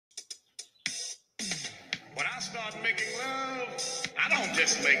start making love, I don't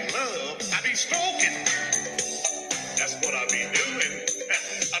just make love, I be stroking. That's what I be doing.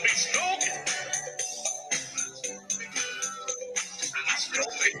 I be stroking. I stroke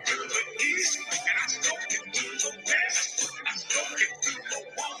it to the east, and I stroke it to the west. I stroke it to the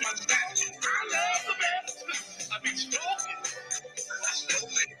woman that I love the best. I be stroking. I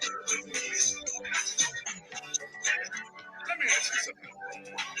stroke it to the east, and I stroke it to the west. Let me ask you something.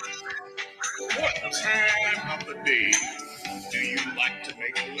 What time of the day do you like to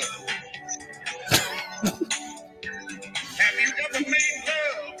make love? Have you ever made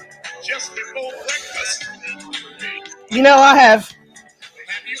love just before breakfast? You know I have.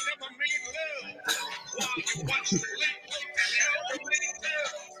 Have you ever made love while you watch the late night? Have you ever made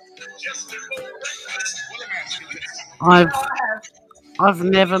love just before breakfast? Well, I'm asking you this. I've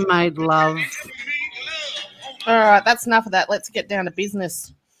never made love. Have you ever made love on All right, that's enough of that. Let's get down to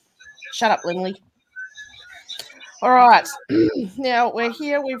business. Shut up, Lynley. All right. Now we're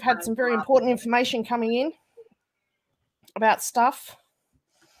here. We've had some very important information coming in about stuff.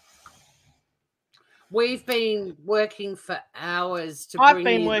 We've been working for hours to I've bring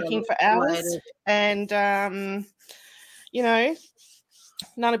been you working the for hours, latest. and you know,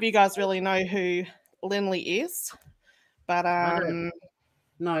 none of you guys really know who Lynley is, but I don't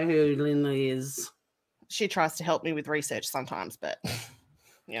know who Lynley is. she tries to help me with research sometimes, but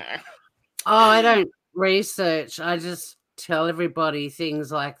you know. Oh, I don't research. I just tell everybody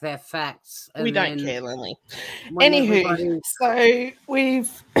things like they're facts. And We don't then care, Lynley. when Anywho, everybody- so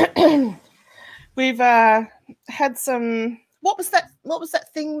we've we've had some. What was that? What was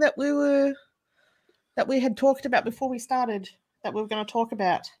that thing that we had talked about before we started that we were going to talk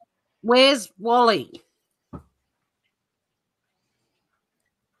about? Where's Wally?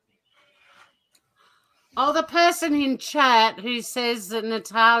 Oh, the person in chat who says that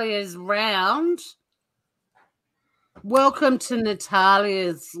Natalia's round. Welcome to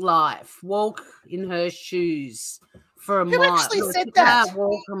Natalia's life. Walk in her shoes for a Who mile. actually Look, said you that? can't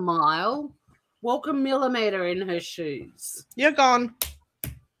walk a mile. Walk a millimeter in her shoes. You're gone.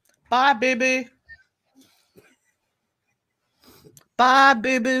 Bye, boo boo. Bye,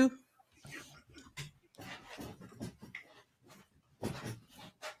 boo boo.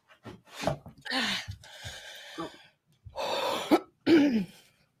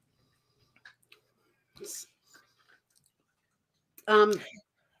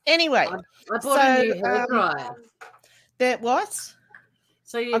 Anyway, I bought a new hair so dryer. that what?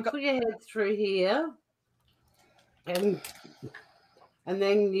 So you put your head through here, and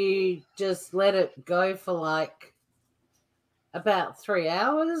then you just let it go for like about 3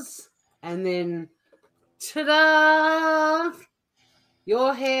 hours, and then ta-da!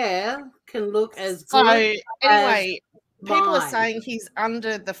 Your hair can look as So good. anyway, people are mine. saying he's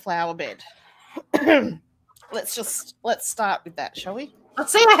under the flower bed. Let's start with that, shall we? I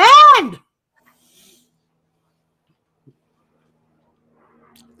see a hand.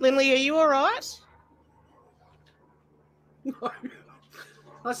 Lynley, are you all right?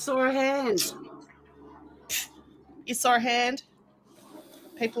 I saw a hand. You saw a hand?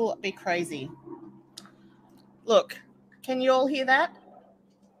 People be crazy. Look, can you all hear that?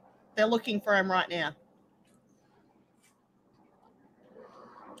 They're looking for him right now.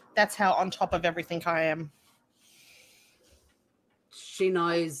 That's how on top of everything I am. She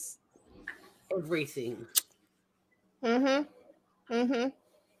knows everything.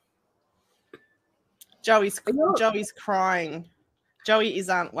 Joey's crying. Joey is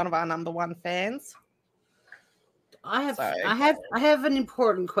one of our #1 fans. I have an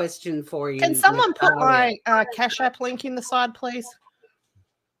important question for you. Can someone put my Cash App link in the side, please?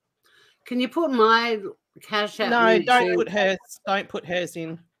 Can you put my Cash App No, link don't too? put hers. Don't put hers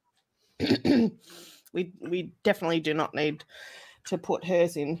in. we definitely do not need to put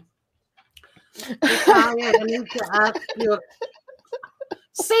hers in. Natalia, I need to ask you.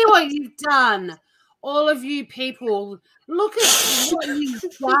 See what you've done. All of you people, look at what you've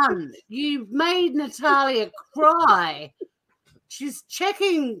done. You've made Natalia cry. She's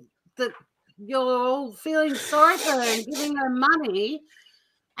checking that you're all feeling sorry for her and giving her money,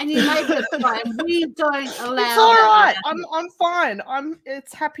 and you make her cry. And we don't allow. It's all right. That. I'm fine.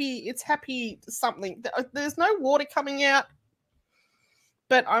 It's happy something. There's no water coming out,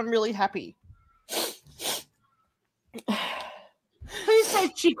 but I'm really happy. Who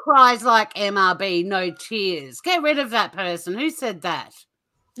said she cries like MRB, no tears? Get rid of that person. Who said that?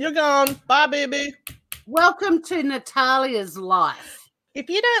 You're gone. Bye, baby. Welcome to Natalia's life. If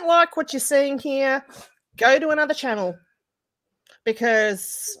you don't like what you're seeing here, go to another channel.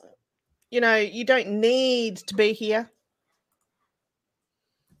 Because, you know, you don't need to be here.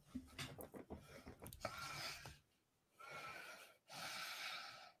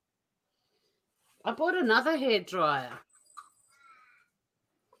 I bought another hairdryer.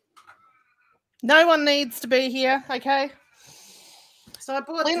 No one needs to be here, okay? So I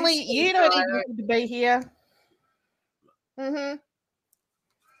bought Lynley, this you don't hairdryer. even need to be here.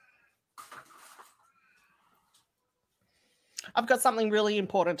 I've got something really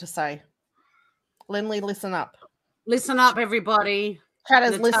important to say. Lynley, listen up. Listen up, everybody.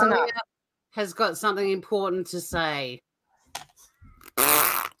 Chatters, listen up. Has got something important to say.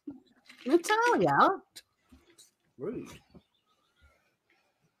 Natalia? Rude.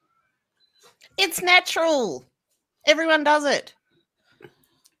 It's natural. Everyone does it.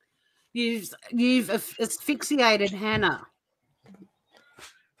 You've asphyxiated Hannah.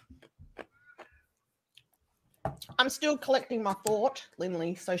 I'm still collecting my thought,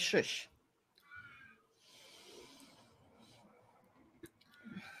 Lynley, so shush.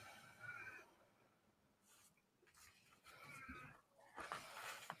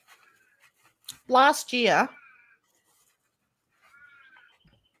 Last year,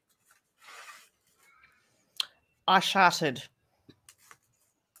 I sharted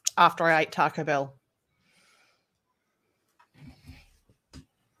after I ate Taco Bell.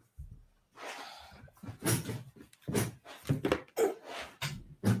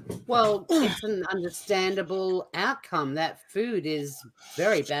 Well, it's an understandable outcome. That food is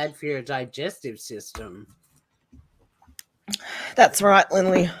very bad for your digestive system. That's right,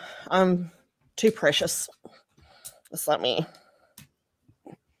 Lynley. I'm too precious. Just let me.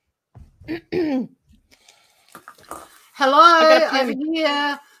 Hello, over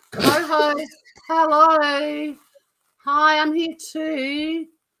here. Co-host. Hello. Hi, I'm here too.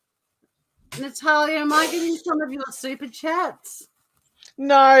 Natalia, am I getting some of your super chats?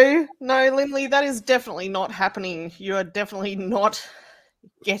 No, Lynley, that is definitely not happening. You are definitely not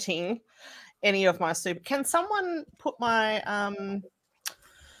getting any of my super. Can someone put my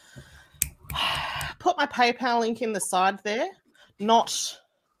PayPal link in the side there? Not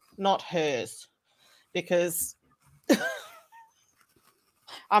hers, because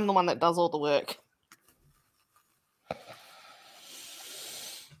I'm the one that does all the work.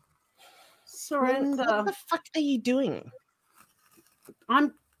 Surrender. What the fuck are you doing?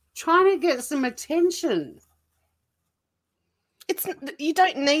 I'm trying to get some attention. You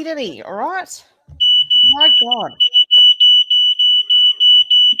don't need any, all right? My God.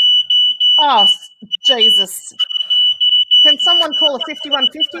 Oh, Jesus. Can someone call a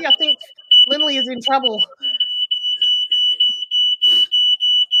 5150? I think Lynley is in trouble.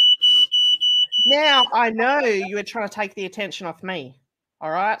 Now I know you were trying to take the attention off me,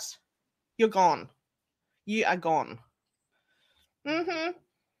 all right? You're gone. You are gone.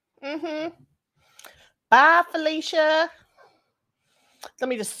 Bye, Felicia. Let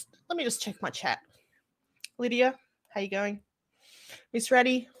me just check my chat. Lydia, how you going? Miss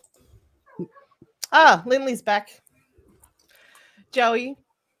Reddy? Ah, Lynley's back. Joey.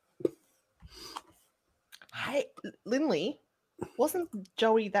 Hey, Lynley, wasn't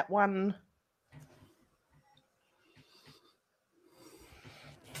Joey that one?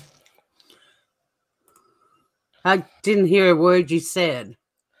 I didn't hear a word you said.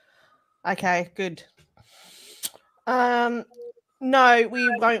 Okay, good. No, we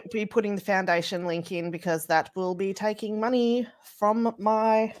won't be putting the foundation link in because that will be taking money from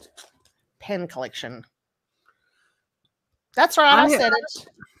my pen collection. That's right, I said it.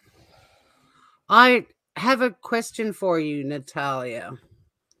 I have a question for you, Natalia.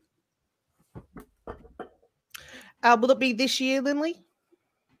 Will it be this year, Lynley?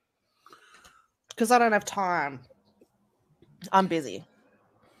 Because I don't have time. I'm busy.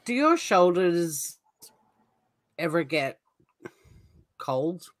 Do your shoulders ever get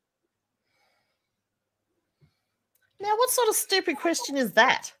cold? Now, what sort of stupid question is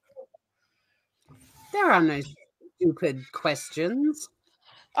that? There are no stupid questions.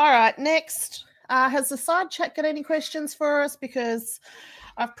 All right, next. Has the side chat got any questions for us? Because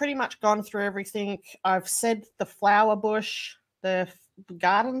I've pretty much gone through everything. I've said the flower bush, the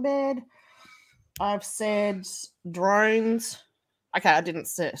garden bed. I've said drones. Okay, I didn't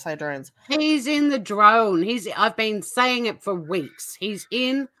say drones. He's in the drone. I've been saying it for weeks. He's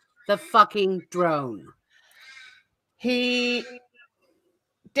in the fucking drone. He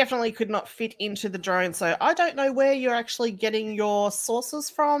definitely could not fit into the drone. So I don't know where you're actually getting your sources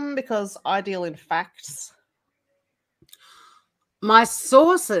from because I deal in facts. My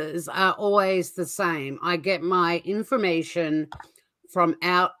sources are always the same. I get my information from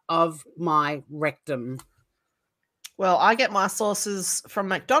out of my rectum. Well, I get my sources from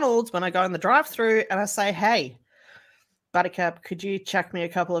McDonald's when I go in the drive-thru and I say, hey, Buttercup, could you chuck me a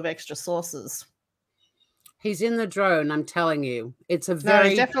couple of extra sauces? He's in the drone, I'm telling you. It's a No, very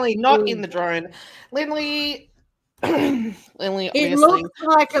he's definitely not in the drone. Lynley, Lynley, It obviously. looks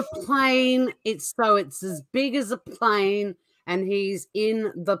like a plane. It's as big as a plane, and he's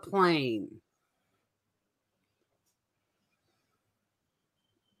in the plane.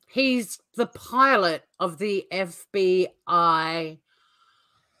 He's the pilot of the FBI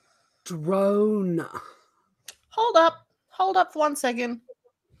drone. Hold up for 1 second.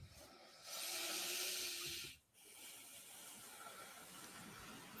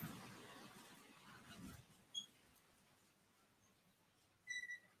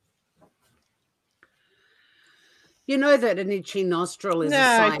 You know that an itchy nostril is a No,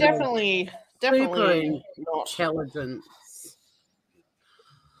 sign definitely of super not. intelligence.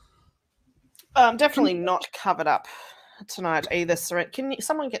 Definitely not covered up tonight either. Can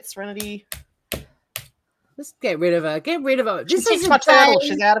someone get Serenity? Let's get rid of her. Get rid of her. This is my turtle.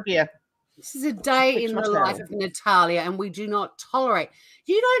 She's out of here. This is a day in the life of Natalia, and we do not tolerate.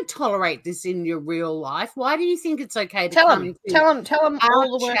 You don't tolerate this in your real life. Why do you think it's okay to tell him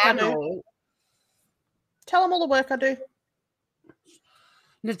all the work channel? I do? Tell him all the work I do.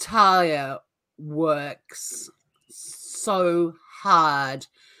 Natalia works so hard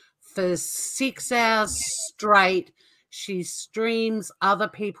for 6 hours straight. She streams other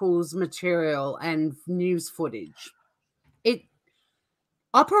people's material and news footage.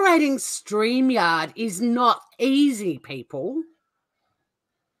 Operating StreamYard is not easy, people.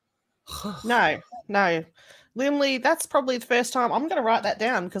 No. Lynley, that's probably the first time. I'm going to write that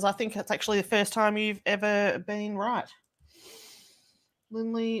down because I think it's actually the first time you've ever been right.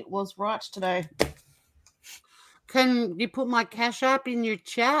 Lynley was right today. Can you put my Cash App in your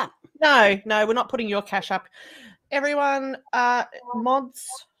chat? No, we're not putting your Cash App. Everyone, mods,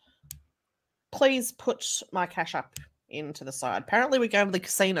 please put my Cash App into the side. Apparently we're going to the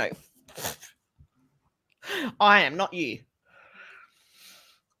casino. I am, not you.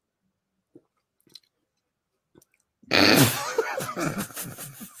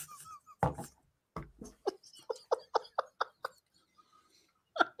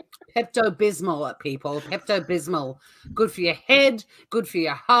 Pepto-Bismol, people. Pepto-Bismol. Good for your head, good for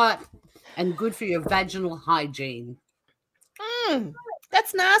your heart, and good for your vaginal hygiene.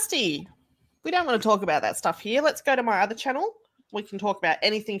 That's nasty. We don't want to talk about that stuff here. Let's go to my other channel. We can talk about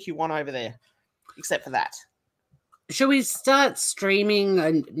anything you want over there, except for that. Should we start streaming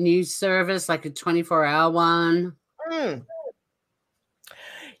a news service, like a 24-hour one?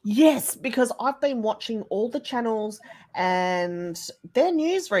 Yes, because I've been watching all the channels and their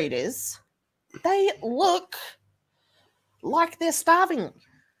newsreaders, they look like they're starving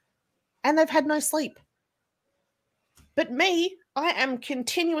and they've had no sleep. But me, I am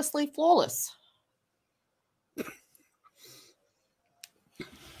continuously flawless.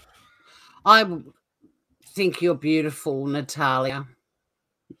 I think you're beautiful, Natalia.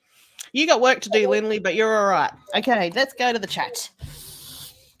 You got work to do, Lynley, but you're all right. Okay, let's go to the chat.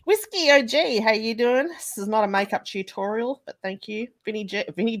 Whiskey OG, how you doing? This is not a makeup tutorial, but thank you. Vinny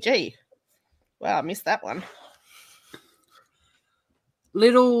G. Wow, I missed that one.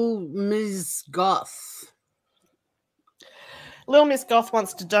 Little Ms. Goth. Little Miss Goth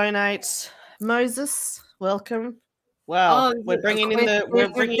wants to donate. Moses, welcome. Wow, we're bringing in the...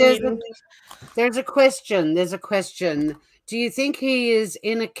 There's a question. There's a question. Do you think he is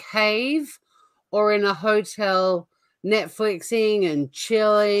in a cave or in a hotel Netflixing and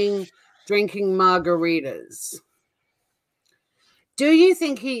chilling, drinking margaritas? Do you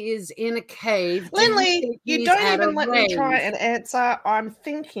think he is in a cave? Lynley, you don't even let me try and answer. I'm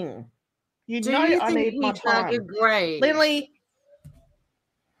thinking. You know I need my time. Lynley,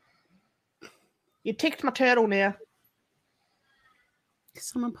 you ticked my turtle now.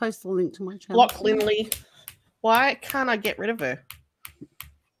 Someone post the link to my channel. Block Lynley. Why can't I get rid of her?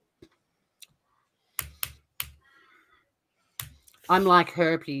 I'm like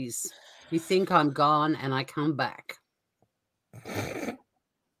herpes. You think I'm gone and I come back.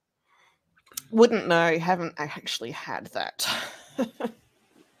 Wouldn't know. Haven't actually had that.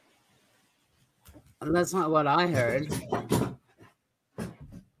 That's not what I heard.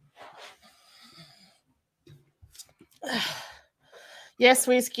 Yes,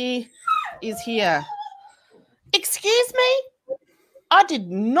 Whiskey is here. Excuse me? I did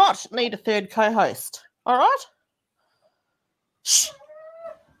not need a third co-host. All right? Shh.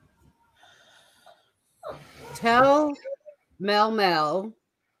 Tell Mel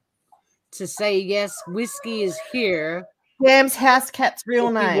to say yes, Whiskey is here. Sam's house cat's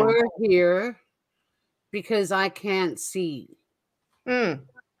real name. We're here because I can't see.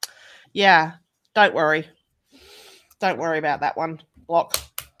 Yeah, don't worry. Don't worry about that one. Block.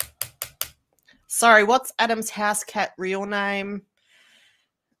 Sorry, what's Adam's house cat real name?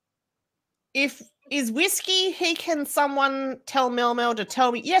 If is Whiskey, can someone tell Mel to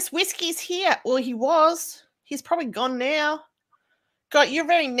tell me? Yes, Whiskey's here. Well, he was. He's probably gone now. God, you're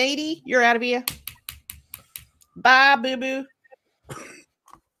very needy. You're out of here. Bye, boo-boo.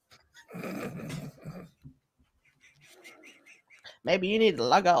 Maybe you need to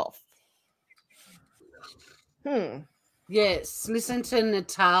log off. Yes, listen to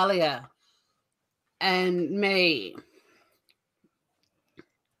Natalia and me.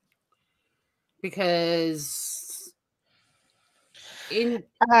 Because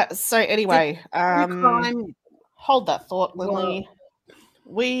so anyway, crime, hold that thought, Lynley.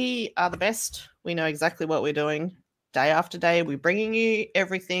 We are the best. We know exactly what we're doing. Day after day, we're bringing you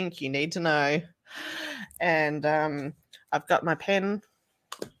everything you need to know. And I've got my pen.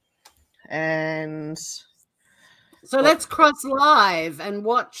 And so let's cross live and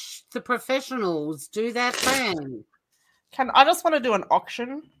watch the professionals do their thing. I just want to do an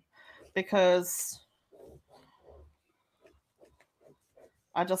auction because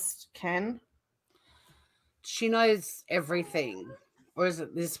I just can. She knows everything. Or is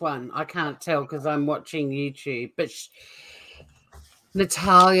it this one? I can't tell because I'm watching YouTube. But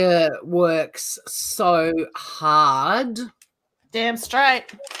Natalia works so hard. Damn straight.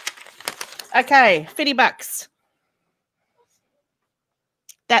 Okay, $50.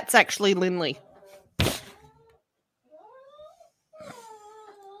 That's actually Lynley.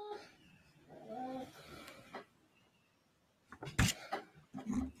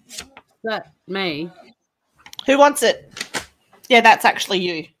 That me? Who wants it? Yeah, that's actually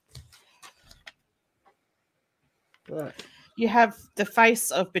you. What? You have the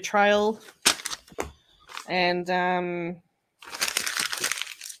face of betrayal. And are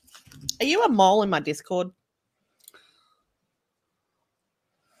you a mole in my Discord?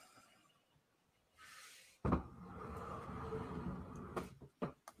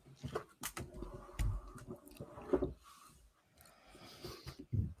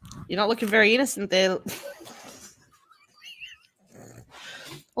 You're not looking very innocent there.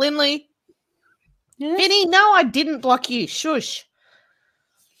 Lynley. Yes? Vinny, no, I didn't block you. Shush.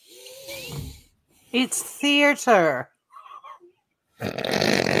 It's theater.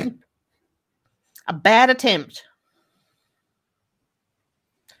 A bad attempt.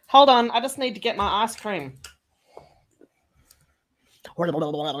 Hold on, I just need to get my ice cream.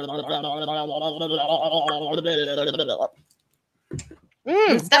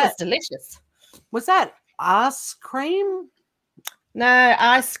 That was delicious. Was that ice cream? No,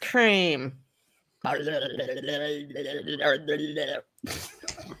 ice cream. Can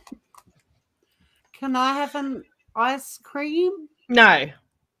I have an ice cream? No.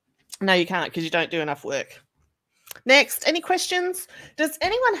 No, you can't because you don't do enough work. Next, any questions? Does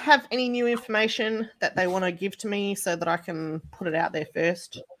anyone have any new information that they want to give to me so that I can put it out there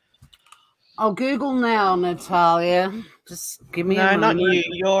first? I'll Google now, Natalia. Just give me a moment. No, not you.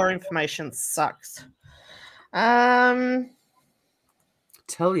 Your information sucks.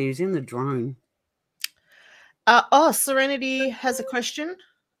 Tell you, he's in the drone. Serenity has a question.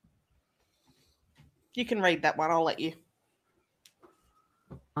 You can read that one. I'll let you.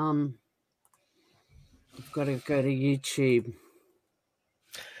 I've got to go to YouTube.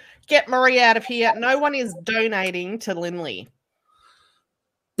 Get Marie out of here. No one is donating to Lynley.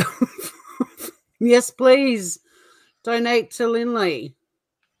 Yes, please. Donate to Lynley.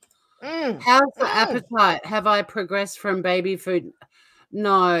 How's the appetite? Have I progressed from baby food?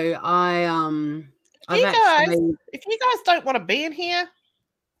 No, if you guys don't want to be in here,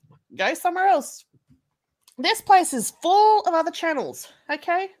 go somewhere else. This place is full of other channels,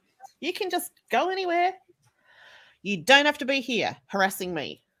 okay? You can just go anywhere. You don't have to be here harassing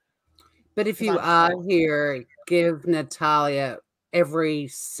me. But if you are here, give Natalia every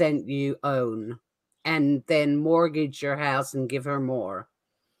cent you own and then mortgage your house and give her more.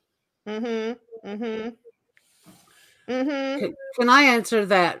 Can I answer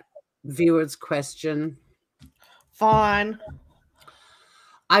that viewer's question? Fine.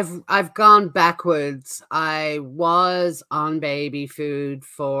 I've gone backwards. I was on baby food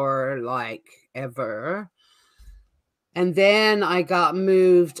for like ever. And then I got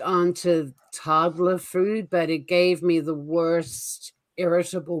moved onto toddler food, but it gave me the worst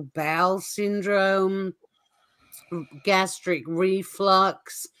irritable bowel syndrome, gastric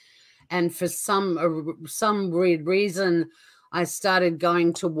reflux, and for some weird reason, I started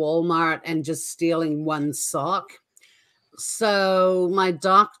going to Walmart and just stealing one sock. So my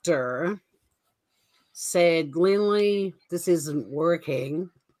doctor said, Lynley, this isn't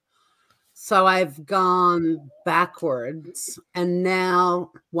working. So I've gone backwards, and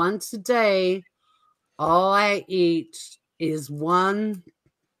now once a day All I eat is one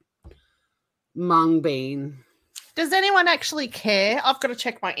mung bean. Does anyone actually care? I've got to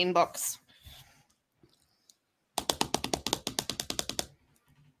check my inbox.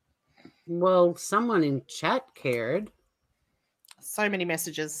 Well, someone in chat cared. So many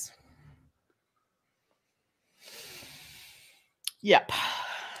messages. Yep.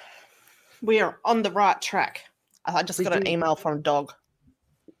 We are on the right track. I just got an email from a dog.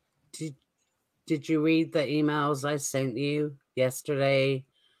 Did you read the emails I sent you yesterday,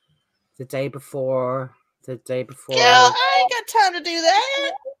 the day before, Girl, I ain't got time to do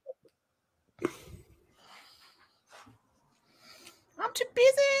that. I'm too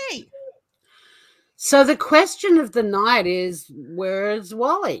busy. So the question of the night is, where's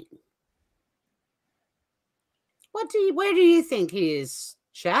Wally? Where do you think he is,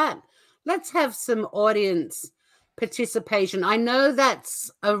 chat? Let's have some audience participation. I know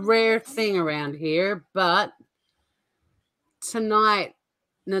that's a rare thing around here, but tonight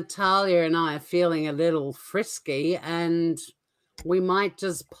Natalia and I are feeling a little frisky, and we might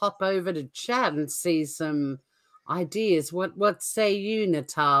just pop over to chat and see some ideas. What say you,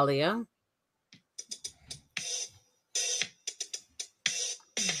 Natalia?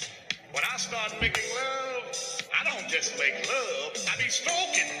 When I start making love, I don't just make love, I be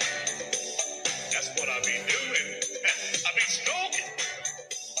stroking. That's what I be doing. I be stroking.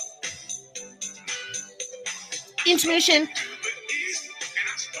 Intermission. To the east, and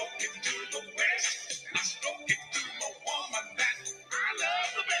I stroke it to the west, and I stroke it to the woman that I love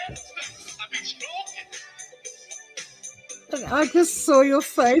the best. I be stroking. I just saw your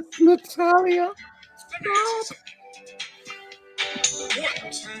face, Natalia. Let me ask you something.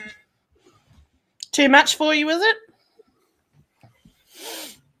 What? Too much for you, is it?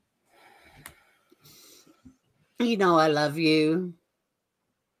 You know I love you.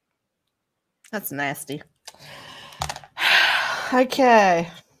 That's nasty. Okay.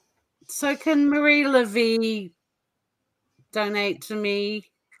 So can Marie Levy donate to me?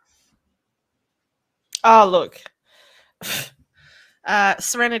 Oh, look.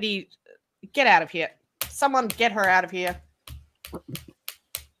 Serenity, get out of here. Someone get her out of here.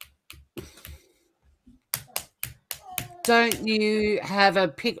 Don't you have a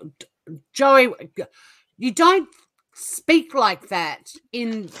pick? Joey, you don't speak like that.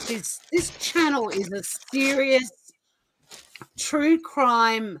 In this channel is a serious true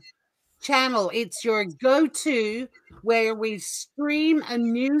crime channel. It's your go-to where we stream a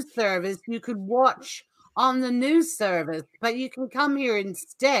news service you could watch on the news service, but you can come here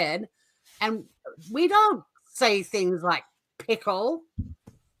instead, and we don't say things like pickle.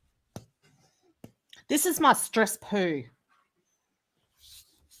 This is my stress poo.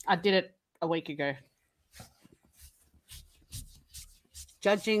 I did it a week ago.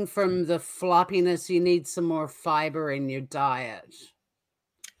 Judging from the floppiness, you need some more fiber in your diet.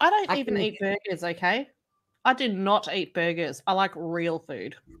 I don't even eat burgers, okay? I do not eat burgers. I like real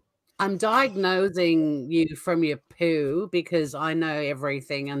food. I'm diagnosing you from your poo because I know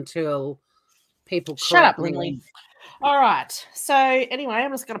everything until people Shut up, correct me. Lynley. All right. So anyway,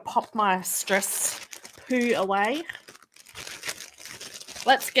 I'm just going to pop my stress poo away.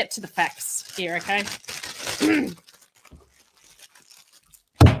 Let's get to the facts here, okay?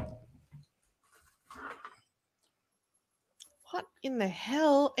 What in the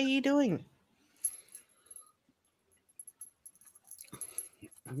hell are you doing?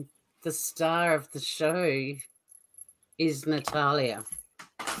 The star of the show is Natalia.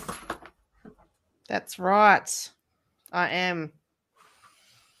 That's right. I am.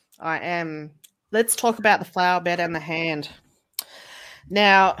 Let's talk about the flower bed and the hand.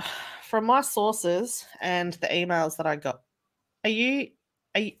 Now, from my sources and the emails that I got, are you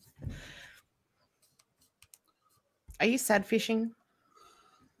sad fishing?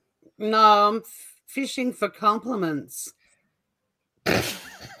 No, I'm fishing for compliments.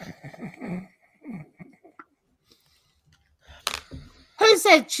 Who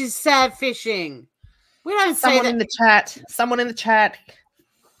said she's sad fishing? We don't say that. Someone in the chat. Someone in the chat.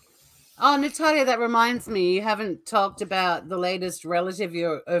 Oh, Natalia, that reminds me, you haven't talked about the latest relative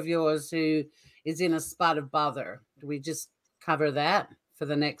of yours who is in a spot of bother. Do we just cover that for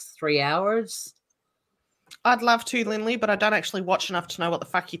the next 3 hours? I'd love to, Lynley, but I don't actually watch enough to know what the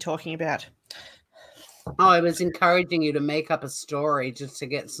fuck you're talking about. Oh, I was encouraging you to make up a story just to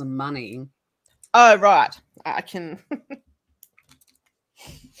get some money. Oh, right. I can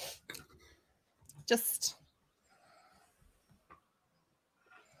just...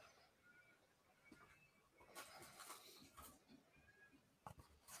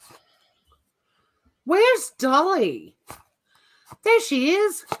 Where's Dolly? There she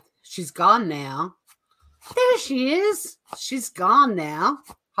is. She's gone now. There she is. She's gone now.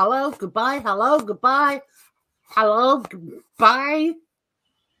 Hello, goodbye. Hello, goodbye. Hello, goodbye.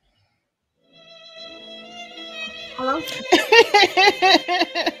 Hello.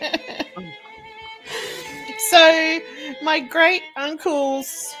 So, my great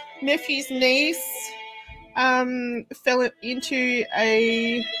uncle's nephew's niece fell into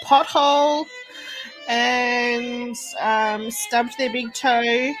a pothole and stubbed their big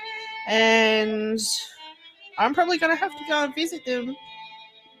toe, and I'm probably going to have to go and visit them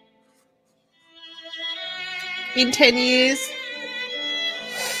in 10 years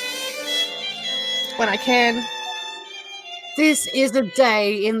when I can. This is a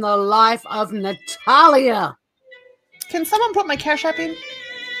day in the life of Natalia. Can someone put my Cash App in?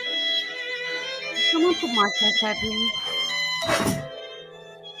 Someone put my Cash App in.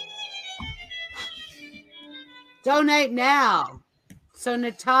 Donate now so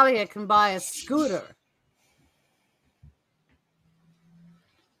Natalia can buy a scooter.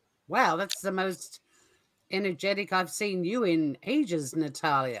 Wow, that's the most energetic I've seen you in ages,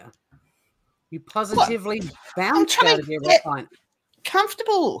 Natalia. You positively bounced out of your recline.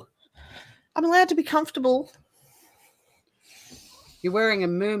 Comfortable. I'm allowed to be comfortable. You're wearing a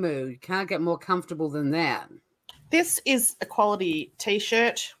muumuu. You can't get more comfortable than that. This is a quality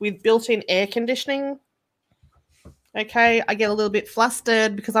t-shirt with built-in air conditioning. Okay, I get a little bit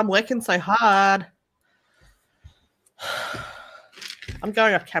flustered because I'm working so hard. I'm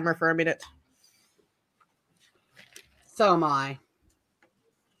going off camera for a minute. So am I.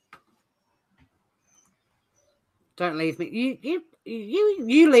 Don't leave me.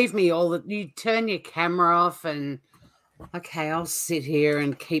 You leave me all the. You turn your camera off and okay, I'll sit here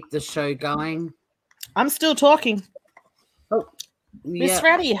and keep the show going. I'm still talking. Oh, Miss yeah.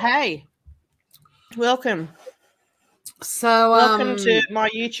 Ratty, hey, welcome. So welcome to my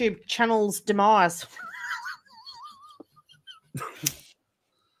YouTube channel's demise.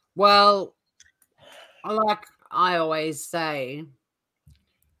 Well, like I always say,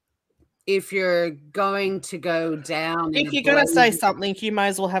 if you're going to go down, if you're going to say something, you may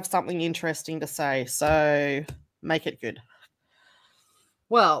as well have something interesting to say. So make it good.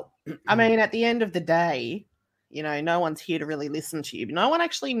 Well, I mean, at the end of the day, you know, no one's here to really listen to you. No one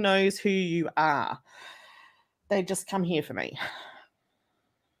actually knows who you are. They just come here for me.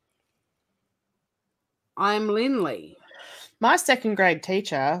 I'm Lynley. My second grade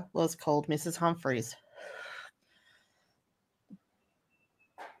teacher was called Mrs. Humphreys.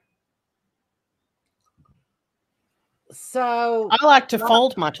 So I like to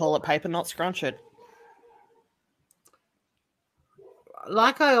fold my toilet paper, not scrunch it.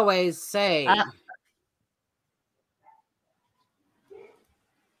 Like I always say,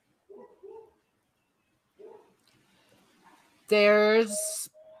 there's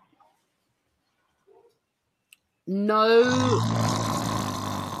no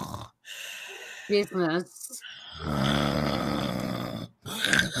business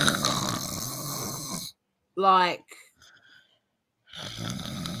like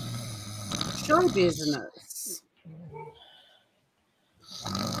show business.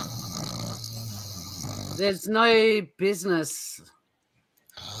 There's no business.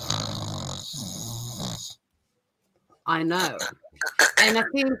 I know. And I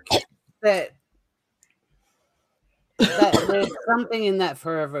think that there's something in that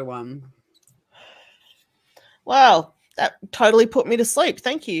for everyone. Well, that totally put me to sleep.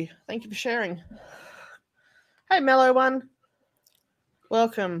 Thank you. Thank you for sharing. Hey, Mellow One.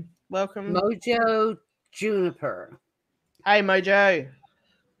 Welcome. Welcome. Mojo Juniper. Hey, Mojo.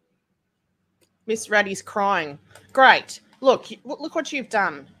 Miss Ratty's crying. Great. Look what you've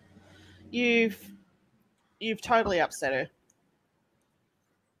done. You've totally upset her.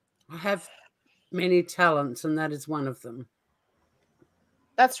 I have many talents, and that is one of them.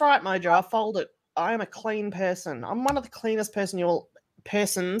 That's right, Mojo. I fold it. I am a clean person. I'm one of the cleanest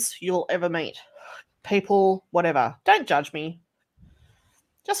persons you'll ever meet. People, whatever. Don't judge me.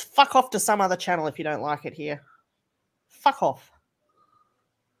 Just fuck off to some other channel if you don't like it here. Fuck off.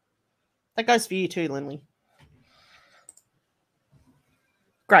 That goes for you too, Lynley.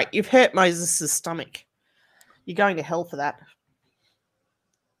 Great. You've hurt Moses' stomach. You're going to hell for that.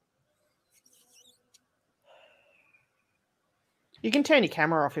 You can turn your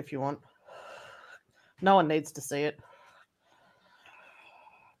camera off if you want. No one needs to see it.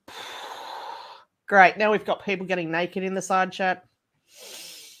 Great. Now we've got people getting naked in the side chat.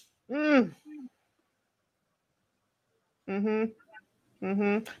 Don't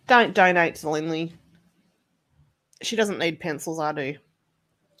donate to Lynley. She doesn't need pencils, I do.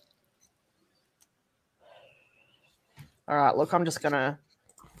 All right, look, I'm just going to...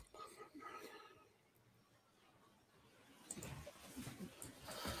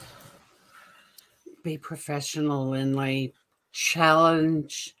 Be professional, Lynley. Channel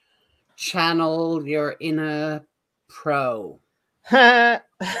your inner pro. Hey,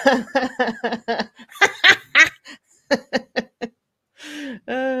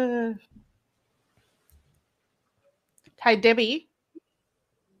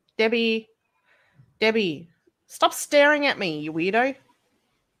 Debbie, stop staring at me, you weirdo.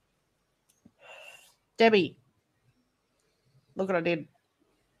 Debbie, look what I did.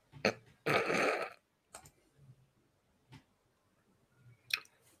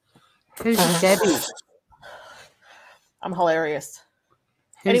 Who's Debbie? I'm hilarious.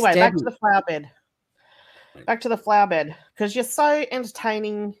 Who's Anyway, Debbie? back to the flower bed. Back to the flower bed. Because you're so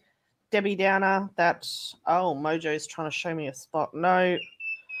entertaining, Debbie Downer, that... Oh, Mojo's trying to show me a spot. No,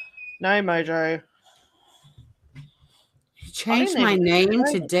 Mojo. You changed my name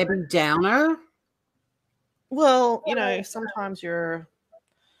to Debbie Downer? Well, you know, sometimes you're...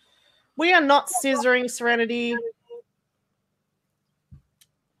 We are not scissoring, Serenity.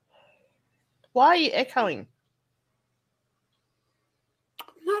 Why are you echoing?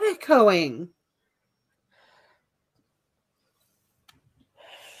 I'm not echoing.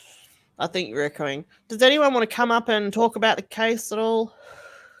 I think you're echoing. Does anyone want to come up and talk about the case at all?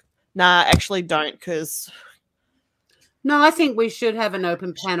 Nah, actually don't, because... No, I think we should have an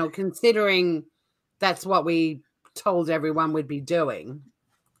open panel, considering that's what we told everyone we'd be doing.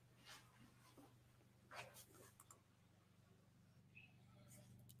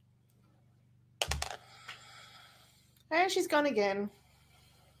 And she's gone again.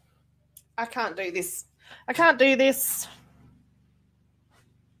 I can't do this. I can't do this.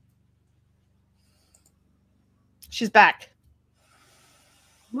 She's back.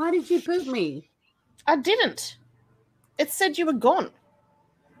 Why did you boot me? I didn't. It said you were gone.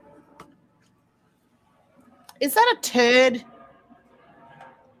 Is that a turd?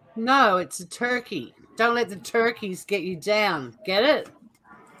 No, it's a turkey. Don't let the turkeys get you down. Get it?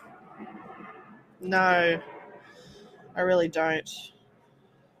 No, I really don't.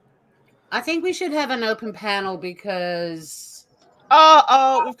 I think we should have an open panel because...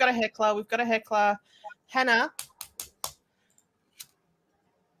 Oh, we've got a heckler. We've got a heckler. Hannah.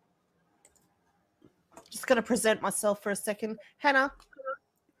 Just going to present myself for a second. Hannah.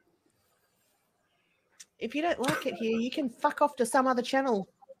 If you don't like it here, you can fuck off to some other channel.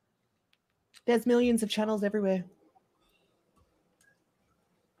 There's millions of channels everywhere.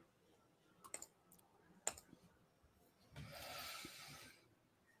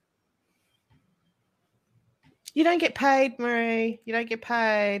 You don't get paid, Marie. You don't get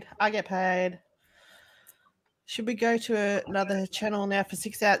paid. I get paid. Should we go to another channel now for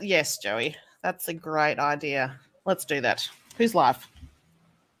 6 hours? Yes, Joey. That's a great idea. Let's do that. Who's live?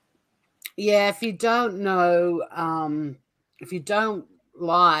 Yeah, if you don't know, if you don't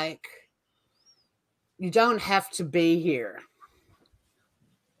like, you don't have to be here.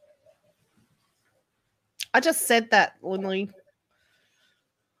 I just said that, Lynley.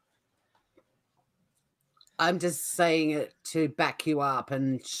 I'm just saying it to back you up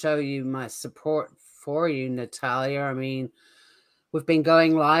and show you my support for you, Natalia. I mean, we've been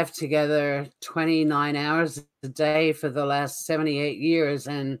going live together 29 hours a day for the last 78 years,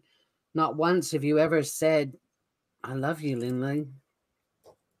 and not once have you ever said, I love you, Lynley.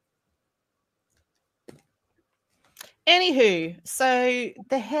 Anywho, so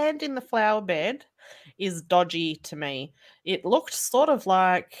the hand in the flower bed is dodgy to me. It looked sort of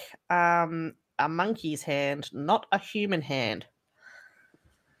like a monkey's hand, not a human hand.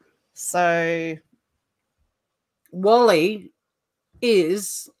 So Wally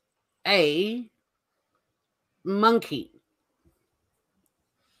is a monkey.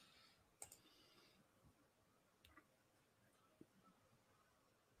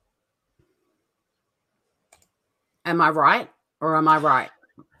 Am I right or am I right?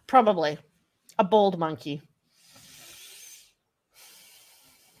 probably a bald monkey.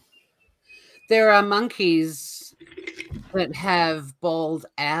 There are monkeys that have bald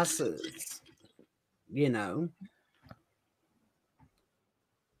asses, you know.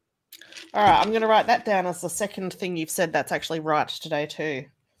 All right, I'm going to write that down as the second thing you've said that's actually right today too.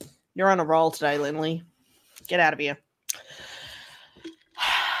 You're on a roll today, Lynley. Get out of here.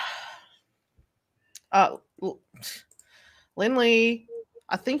 Lynley,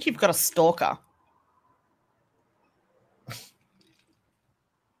 I think you've got a stalker.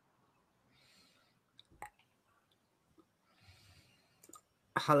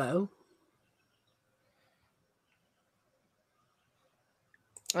 Hello?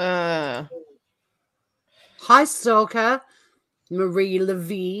 Hi, stalker. Marie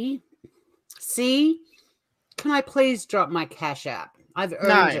Levy. See? Can I please drop my Cash App? I've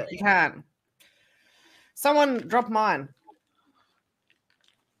earned it. You can't. Someone drop mine.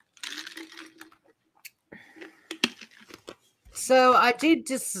 So I did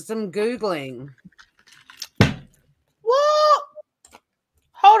just some Googling. What?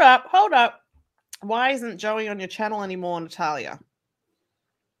 Hold up. Why isn't Joey on your channel anymore, Natalia?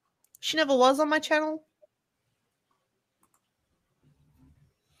 She never was on my channel.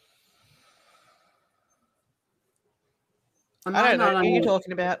 I don't know who you're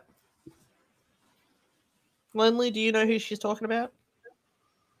talking about. Lynley, do you know who she's talking about?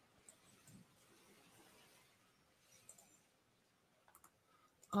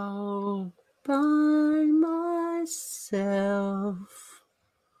 All by myself.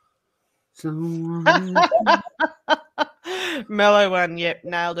 Mellow one. Yep,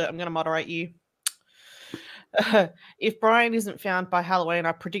 nailed it. I'm going to moderate you. If Brian isn't found by Halloween,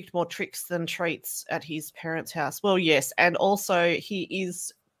 I predict more tricks than treats at his parents' house. Well, yes. And also, he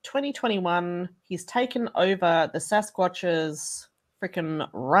is 2021. He's taken over the Sasquatch's freaking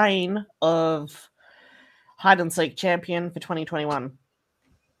reign of hide and seek champion for 2021.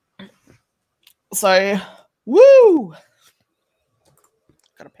 So, woo!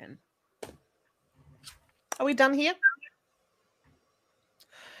 Got a pen. Are we done here?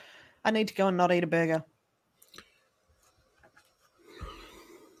 I need to go and not eat a burger.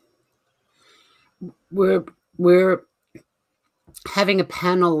 We're having a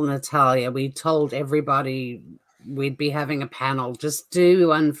panel, Natalia. We told everybody we'd be having a panel. Just do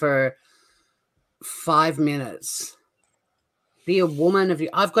one for 5 minutes. Be a woman of you.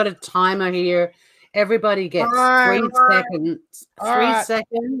 I've got a timer here. Everybody gets 3 seconds. 3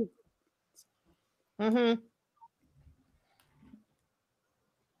 seconds. Mm-hmm.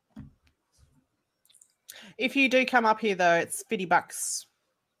 If you do come up here, though, it's $50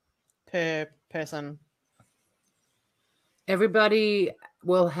 per person. Everybody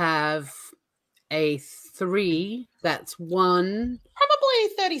will have a 3. That's 1.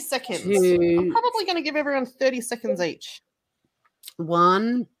 Probably 30 seconds. 2. I'm probably going to give everyone 30 seconds each.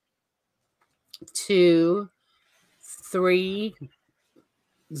 1, 2, 3,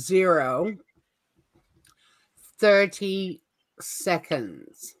 0. 30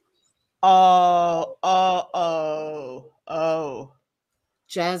 seconds. Oh.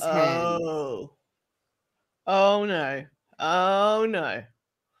 Jazz hands. Oh no. Oh no.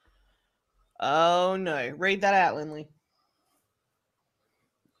 Oh no. Read that out, Lynley.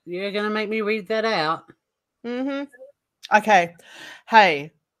 You're going to make me read that out? Mm-hmm. Okay.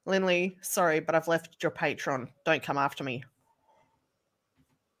 Hey, Lynley, sorry, but I've left your Patreon. Don't come after me.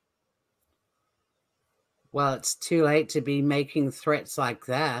 Well, it's too late to be making threats like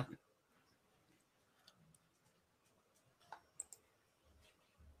that.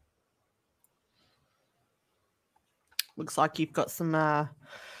 Looks like you've got some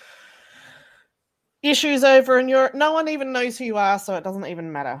issues over in Europe. No one even knows who you are, so it doesn't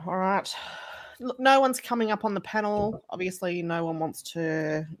even matter. All right. Look, no one's coming up on the panel. Obviously, no one wants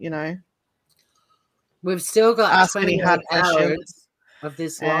to, We've still got ask any hard hours questions of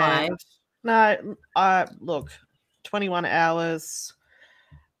this live. No, look, 21 hours.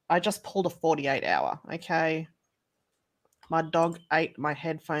 I just pulled a 48-hour, okay? My dog ate my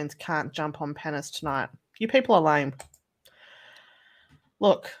headphones, can't jump on Penis tonight. You people are lame.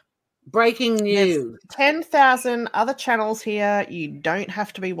 Look. Breaking news. 10,000 other channels here. You don't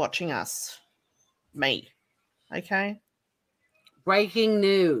have to be watching us. Me. Okay? Breaking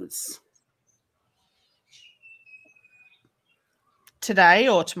news. Today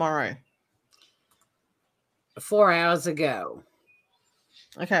or tomorrow? 4 hours ago.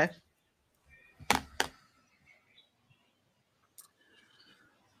 Okay.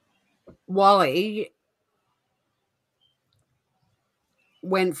 Wally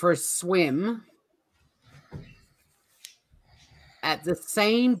went for a swim at the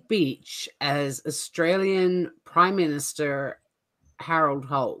same beach as Australian Prime Minister Harold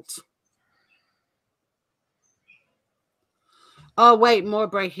Holt. Oh, wait, more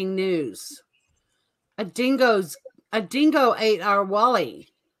breaking news. A dingo ate our Wally.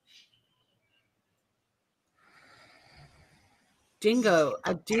 A dingo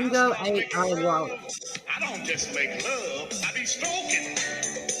ate our Wally. I don't just make love, I be stroking.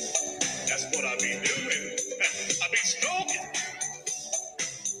 That's what I be doing. I be stroking.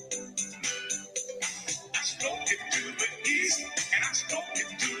 I stroke it to the east, and I stroke it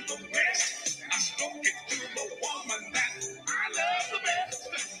to the west. I stroke it to the woman that I love the best.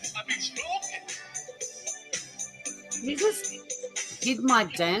 I be stroking. You just did my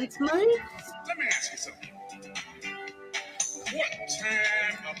dance move? Let me ask you something. What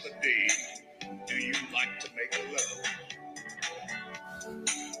time of the day do you like to make love?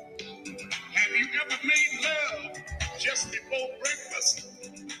 Have you ever made love just before breakfast.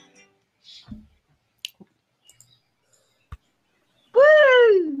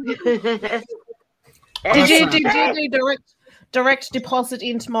 Woo! Did you Awesome. do direct deposit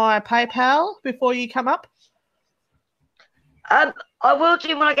into my PayPal before you come up? I will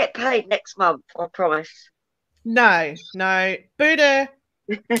do when I get paid next month, I promise. No. Buddha.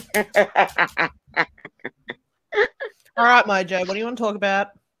 All right, Mojo, what do you want to talk about?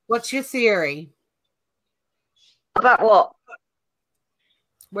 What's your theory? About what?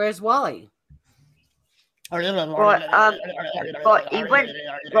 Where's Wally? Right, he went,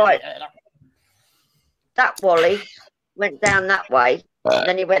 right, that Wally went down that way, and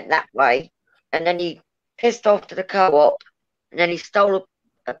then he went that way, and then he pissed off to the co-op, and then he stole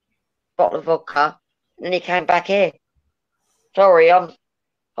a bottle of vodka, and then he came back here. Sorry, I'm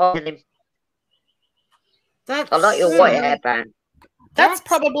hiding him. I like your white hairband. That's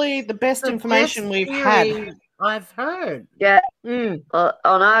probably the best information we've had. I've heard. Yeah, Mm. I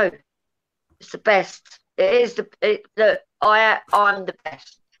know. It's the best. It is I'm the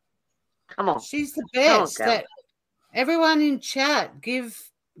best. Come on. She's the best. Come on, girl. Everyone in chat, give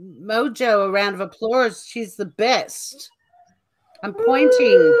Mojo a round of applause. She's the best. I'm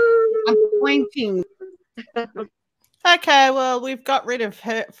pointing. Okay, well, we've got rid of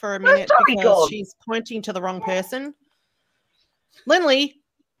her for a minute because she's pointing to the wrong person. Lynley.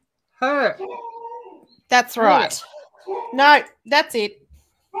 Her. That's right. No, that's it.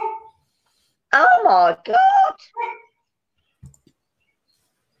 Oh, my God.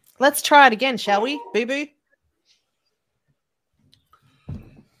 Let's try it again, shall we, Boo-Boo?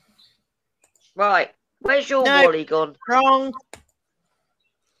 Right. Where's your Wally gone? Wrong.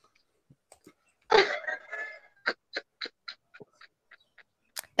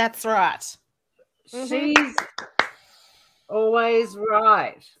 That's right. She's always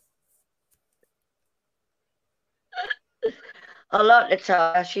right. I like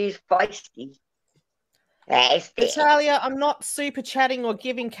Natalia. She's feisty. Natalia, I'm not super chatting or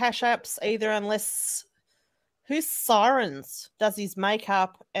giving cash apps either unless... Who's Sirens does his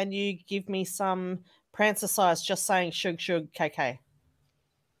makeup and you give me some Prancer size just saying shug KK.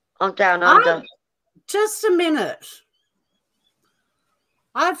 I'm down under. Just a minute.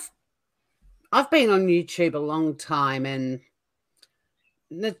 I've been on YouTube a long time, and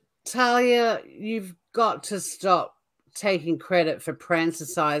Natalia, you've got to stop taking credit for Prancer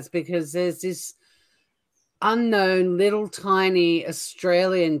size because there's this unknown little tiny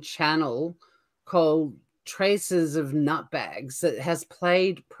Australian channel called Traces of Nutbags that has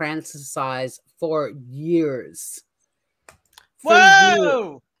played Prancer size for years.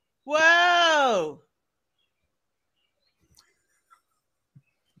 Whoa! Whoa,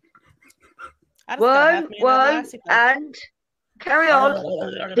 and carry on.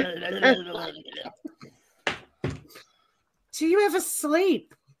 Do you ever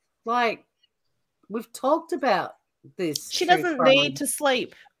sleep? Like, we've talked about this. She doesn't need to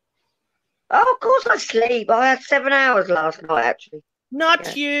sleep. Oh, of course I sleep. I had 7 hours last night, actually.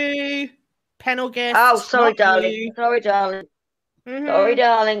 Not you, panel guest. Oh, sorry, darling. You. Sorry, darling. Mm-hmm. Sorry,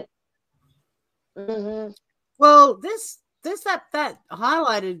 darling. Mm-hmm. Well, that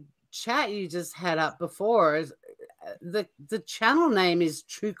highlighted chat you just had up before is the channel name is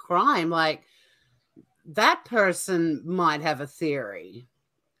True Crime. Like, that person might have a theory,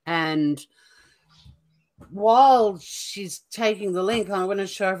 and while she's taking the link, I'm going to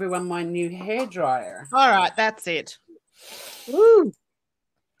show everyone my new hairdryer. All right, that's it. Woo.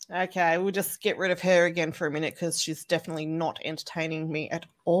 Okay, we'll just get rid of her again for a minute because she's definitely not entertaining me at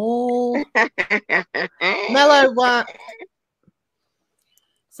all. Mellow one.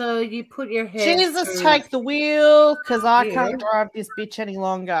 So you put your hair. Jesus, take the wheel because I can't drive this bitch any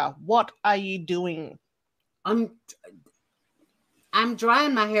longer. What are you doing? I'm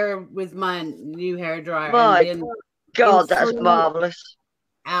drying my hair with my new hairdryer. My God, that's marvelous.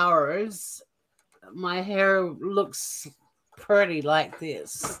 Hours, my hair looks pretty like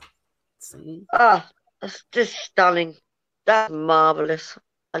this. See? Ah, that's just stunning. That's marvelous.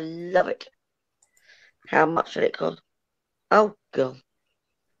 I love it. How much did it cost? Oh, God.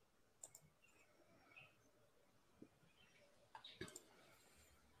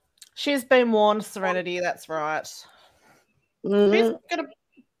 She's been warned, Serenity. That's right. Mm-hmm.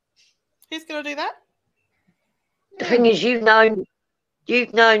 Who's gonna do that? The thing is, you've known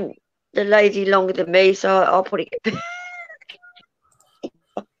the lady longer than me, so I'll probably get.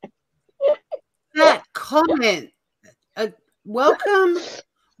 That comment. Welcome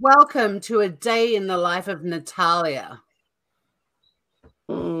to a day in the life of Natalia.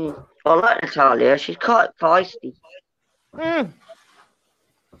 I like Natalia. She's quite feisty.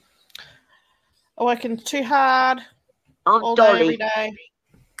 Working too hard I'm all day, every Dolly. day.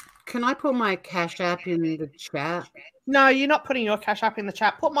 Can I put my Cash App in the chat? No, you're not putting your Cash App in the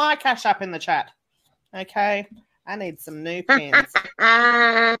chat. Put my Cash App in the chat. Okay? I need some new pins.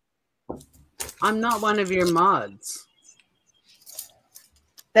 I'm not one of your mods.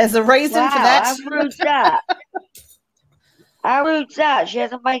 There's a reason for that. How rude's that? How rude's that? She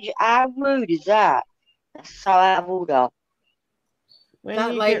hasn't made you. How rude is that? That's so out of order. When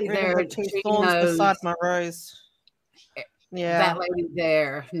That you lady get rid there, of the two she thorns knows- beside my rose. Yeah. That lady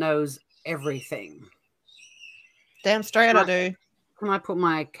there knows everything. Damn straight I do. Can I put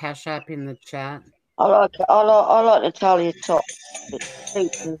my Cash App in the chat? I like Natalia's top. Tell when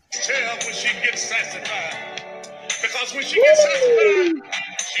she gets satisfied. Because when she gets satisfied,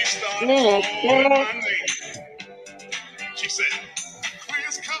 she starts calling my name. She said,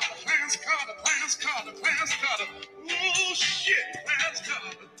 Clarence Carter, Clarence Carter, Clarence Carter, Clarence Carter. Oh, shit, Clarence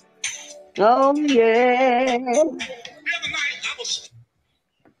Carter. Oh, yeah. The other night, I was...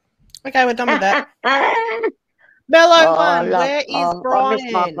 Okay, we're done with that. Mellow one, where is I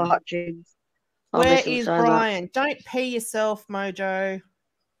miss my Brian? cartoons. Where is Brian? Don't pee yourself, Mojo.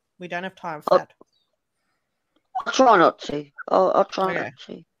 We don't have time for that. I'll try not to. I'll try not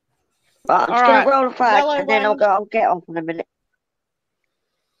to. Right, I'm All just right. going to roll the flag Mellow and then one. I'll get off in a minute.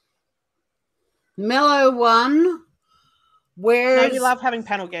 Mellow one. No, Where's we love having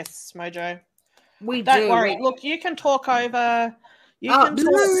panel guests, Mojo. we Don't do. worry. Look, you can talk over. You can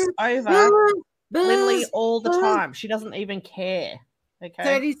talk over Lynley all the time. She doesn't even care. Okay.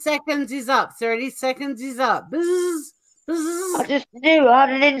 30 seconds is up. 30 seconds is up. Buzz, buzz. I just knew, I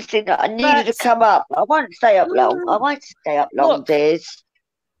had an instinct that I needed to come up. I won't stay up long. I won't stay up long, Look. dears.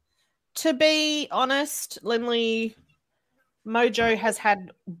 To be honest, Lynley, Mojo has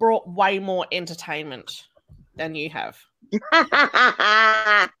brought way more entertainment than you have.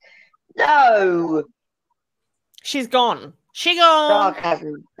 No. She's gone. She gone.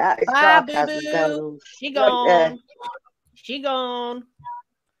 Sarcasm. That is Bye, sarcasm. boo-boo. Girl. She Right there. gone. She gone.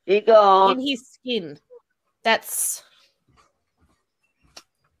 She gone. In his skin. That's.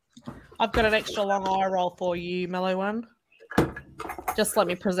 I've got an extra long eye roll for you, Mellow One. Just let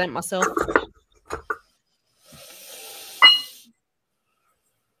me present myself.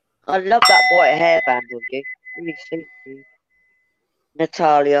 I love that white hairband of you. Really suits you.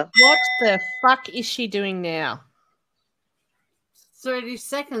 Natalia. What the fuck is she doing now? 30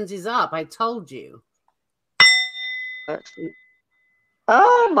 seconds is up. I told you.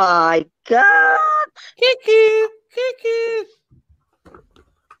 Oh my god. Cuckoo! Cuckoo!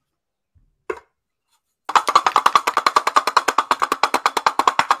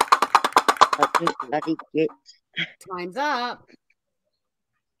 I just bloody get. Time's up.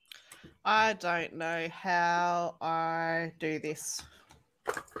 I don't know how I do this.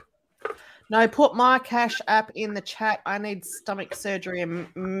 No, put my Cash App in the chat. I need stomach surgery in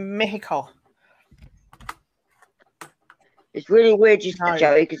Mexico. It's really weird you said, No.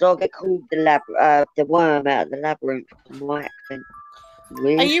 Joey, because I'll get called the worm out of the labyrinth from my accent.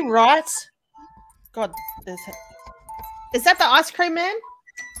 Weird. Are you right? God, is that the ice cream man?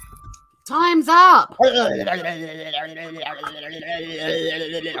 Time's up.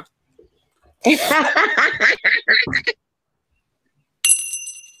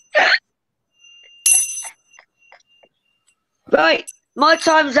 Right, my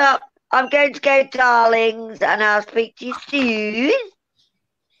time's up. I'm going to go, darlings, and I'll speak to you soon.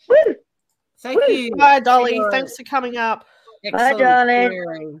 Woo! Thank you. Bye, Dolly. Your Thanks for coming up. excellent darling.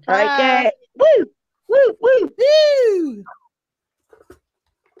 sharing. Take Bye. care. Woo! Woo! Woo! Woo!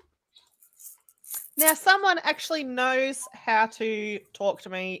 Now, someone actually knows how to talk to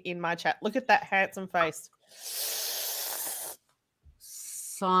me in my chat. Look at that handsome face.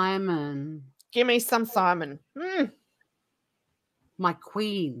 Simon, Give me some Simon. my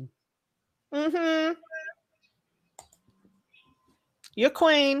queen. Mm-hmm. You're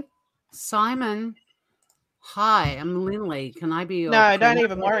queen. Simon, hi, I'm Lynley. Can I be your No, don't queen?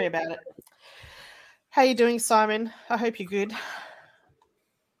 even worry about it. How you doing, Simon? I hope you're good.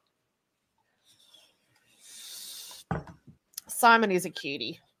 Simon is a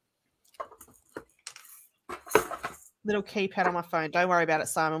cutie. Little keypad on my phone. Don't worry about it,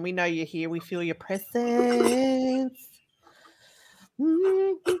 Simon. We know you're here. We feel your presence.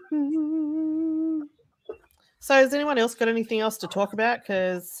 So has anyone else got anything else to talk about?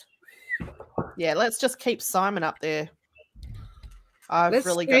 Because, yeah, let's just keep Simon up there. I've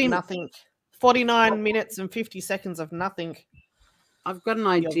really got nothing. 49 minutes and 50 seconds of nothing. I've got an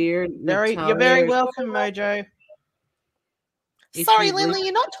idea. You're very welcome, Mojo. Sorry, Lynley,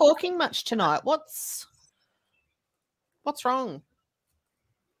 you're not talking much tonight. What's wrong?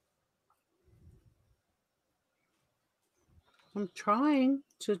 I'm trying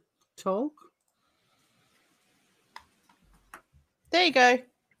to talk. There you go.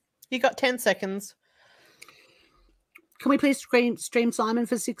 You got 10 seconds. Can we please stream Simon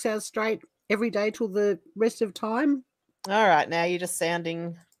for 6 hours straight every day till the rest of time? All right, now you're just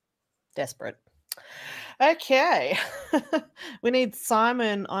sounding desperate. Okay. We need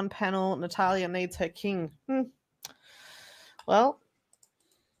Simon on panel. Natalia needs her king. Well,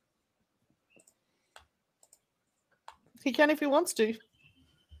 he can if he wants to.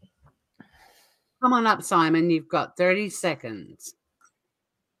 Come on up, Simon. You've got 30 seconds.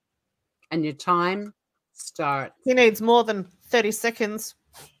 And your time starts. He needs more than 30 seconds.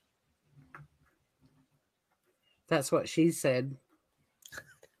 That's what she said.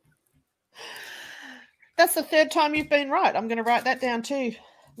 That's the third time you've been right. I'm going to write that down too,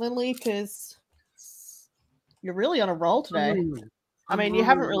 Lynley, because you're really on a roll today. I mean, you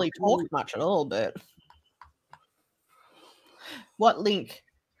haven't really talked much at all, but... What link?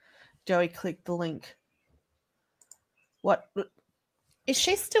 Joey clicked the link. What? Is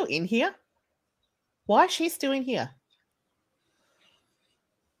she still in here? Why is she still in here?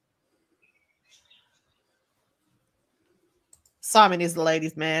 Simon is the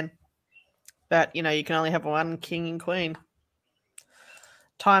ladies' man. But, you know, you can only have one king and queen.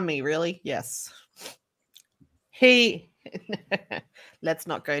 Time me, really? Yes. Let's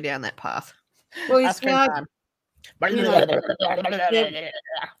not go down that path. Well, you know,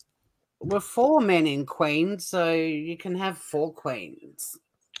 we're 4 men in queens, so you can have 4 queens.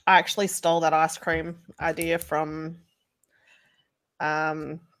 I actually stole that ice cream idea from...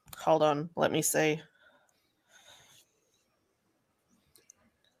 hold on, let me see.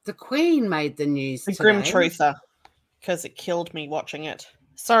 The Queen made the news The today. Grim Truther, because it killed me watching it.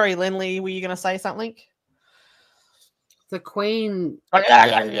 Sorry, Lynley, were you going to say something? The Queen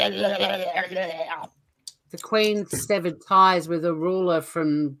severed ties with a ruler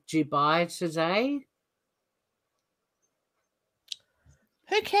from Dubai today.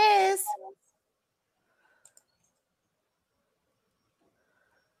 Who cares?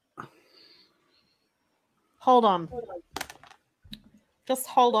 Hold on. Just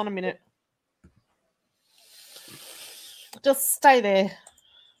hold on a minute. Just stay there.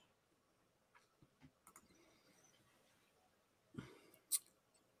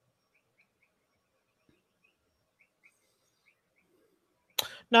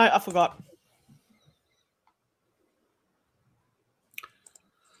 No, I forgot.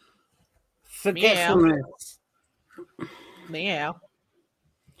 Forgetfulness. Meow.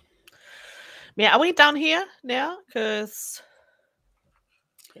 Meow. Are we done here now? Because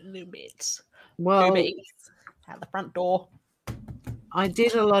a little bit. Well, out the front door. I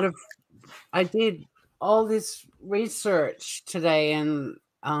did all this research today, and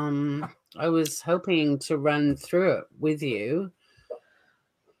I was hoping to run through it with you.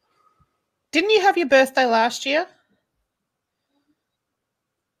 Didn't you have your birthday last year?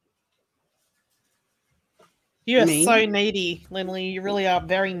 You are so needy, Lynley. You really are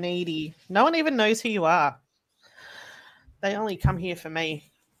very needy. No one even knows who you are. They only come here for me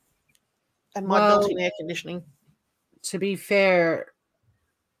and my built-in air conditioning. To be fair,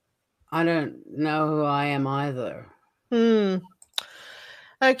 I don't know who I am either. Okay,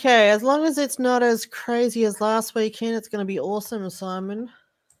 as long as it's not as crazy as last weekend, it's going to be awesome, Simon.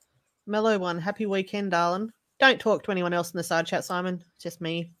 Mellow one. Happy weekend, darling. Don't talk to anyone else in the side chat, Simon. Just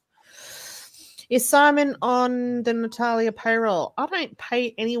me. Is Simon on the Natalia payroll? I don't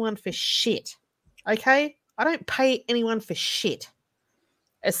pay anyone for shit. Okay? I don't pay anyone for shit.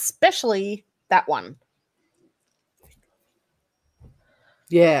 Especially that one.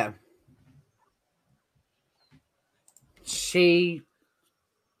 Yeah.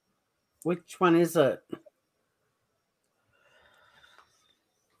 Which one is it?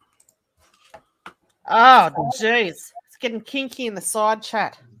 Oh, jeez. It's getting kinky in the side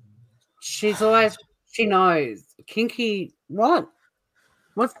chat. She knows. Kinky, what?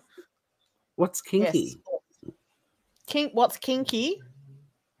 What's kinky? Yes. What's kinky?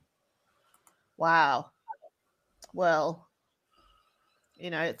 Wow. Well, you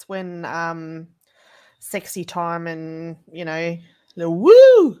know, it's when sexy time and, you know, the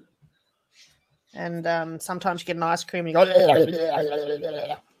woo! And sometimes you get an ice cream and you go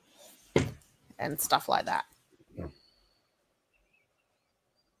and stuff like that.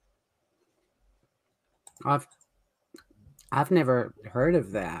 I've never heard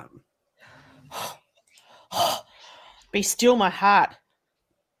of that. Be still my heart.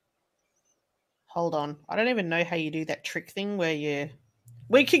 Hold on. I don't even know how you do that trick thing where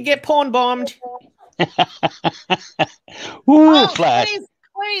we could get porn bombed. Ooh, flash.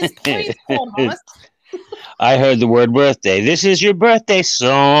 Please, porn bomb us. I heard the word birthday. This is your birthday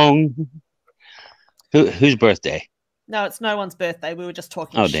song. Whose birthday? No, it's no one's birthday. We were just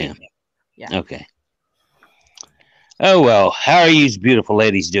talking Oh, shit. damn. Yeah. Okay. Oh, well. How are you beautiful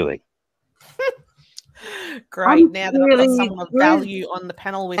ladies doing? Great. I'm Now that I've really got someone of good. value on the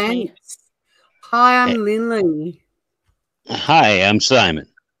panel with me. Thanks. Hi, I'm Lynley. Hi, I'm Simon.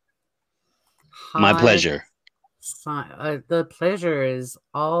 My Hi. pleasure. The pleasure is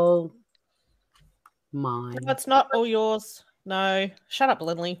all mine. No, it's not all yours. No. Shut up,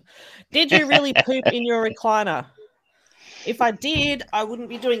 Lindley. Did you really poop in your recliner? If I did, I wouldn't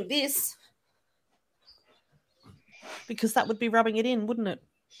be doing this. Because that would be rubbing it in, wouldn't it?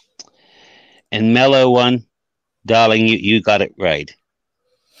 And mellow one, darling, you got it right.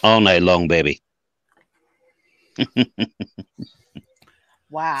 All night long, baby.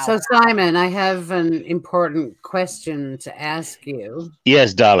 Wow. So, Simon, I have an important question to ask you.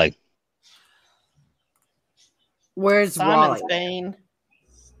 Yes, darling. Where's Simon's Wally? been.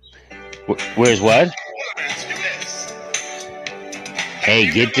 Where's what?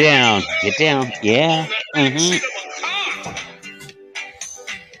 Hey, get down. Get down. Yeah. Mm-hmm.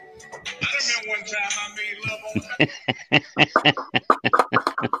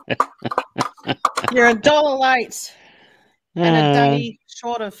 You're $1 late and a day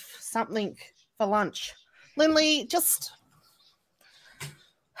short of something for lunch. Lindley, just...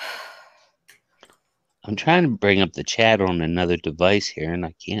 I'm trying to bring up the chat on another device here, and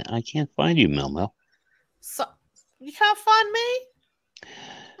I can't find you, Mel. So, you can't find me?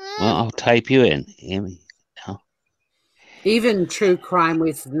 Well, I'll type you in, Amy. No. Even True Crime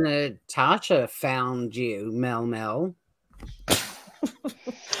with Natasha found you, Mel.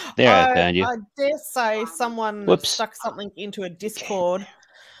 There, I found you. I dare say someone stuck something into a Discord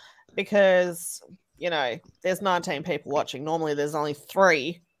because, you know, there's 19 people watching. Normally there's only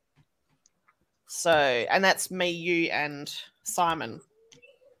 3. So, and that's me, you, and Simon.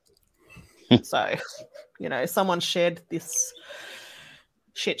 So, you know, someone shared this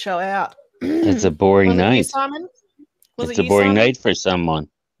shit show out. It's a boring night. You, Simon? It's a boring night for someone.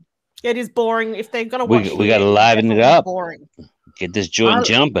 It is boring. If they're going to watch we got to liven it up. Boring. Get this joint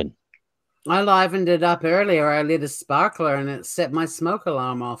jumping. I livened it up earlier. I lit a sparkler and it set my smoke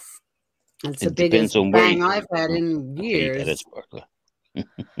alarm off. It's the biggest bang I've had in years.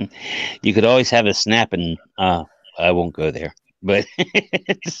 You could always have a snap, and I won't go there. But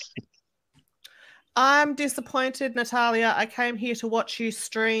I'm disappointed, Natalia. I came here to watch you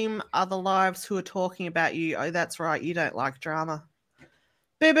stream other lives who are talking about you. Oh, that's right. You don't like drama.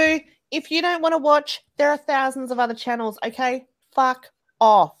 Boo-boo, if you don't want to watch, there are thousands of other channels, okay? Fuck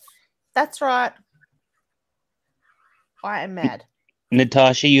off. That's right. I am mad.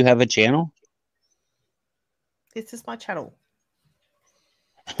 Natasha, you have a channel? This is my channel.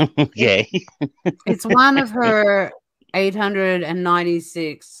 Okay. It's one of her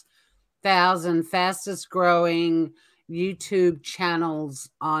 896,000 fastest growing YouTube channels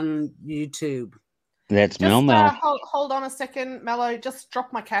on YouTube. That's just, Mel. Hold on a second, Mello. Just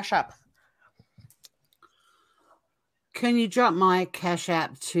drop my cash app. Can you drop my cash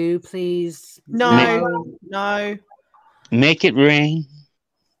app too, please? No. Make it rain.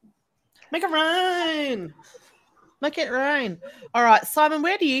 Make it rain. Make it rain. All right, Simon,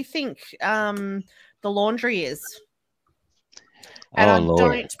 where do you think the laundry is? And I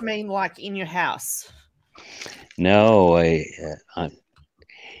don't mean like in your house. No,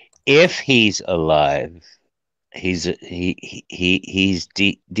 if he's alive, he's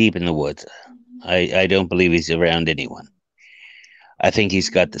deep in the woods. I don't believe he's around anyone. I think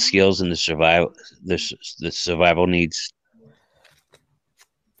he's got the skills and the survival needs.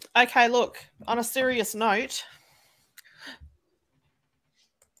 Okay, look, on a serious note,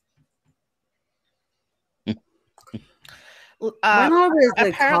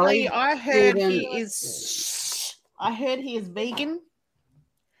 apparently I heard he is vegan.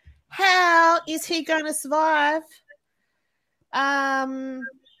 How is he going to survive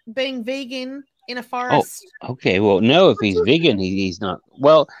being vegan in a forest? Oh, okay. Well, no, if he's vegan, he's not.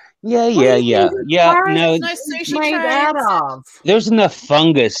 Well, yeah. No, sushi out of. There's enough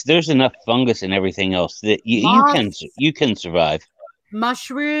fungus. There's enough fungus and everything else that you can survive.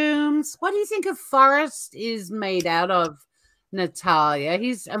 Mushrooms. What do you think a forest is made out of, Natalia?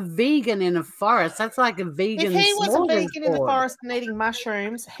 He's a vegan in a forest. That's like a vegan. If he was a vegan in the forest and eating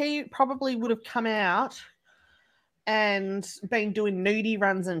mushrooms, he probably would have come out and been doing nudie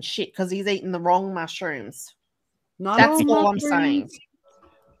runs and shit because he's eating the wrong mushrooms. That's all I'm saying.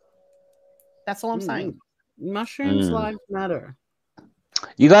 That's all I'm saying. Mushrooms lives matter.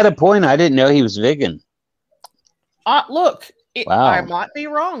 You got a point. I didn't know he was vegan. Look, I Wow. might be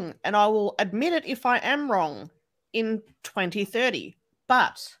wrong, and I will admit it if I am wrong in 2030.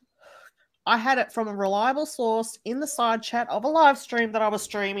 But I had it from a reliable source in the side chat of a live stream that I was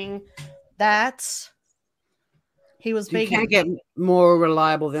streaming that he was You vegan. can't get more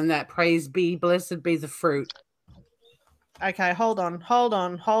reliable than that. Praise be, blessed be the fruit. Okay, hold on.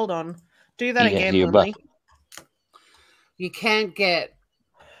 Do that Yeah, again, you're Lindley. You can't get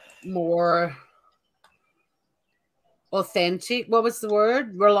more authentic. What was the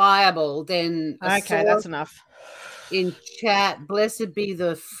word? Reliable than a Okay, that's source enough. in chat. Blessed be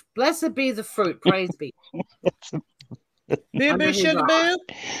the fruit. Praise be. Boo boo Under sugar his boo.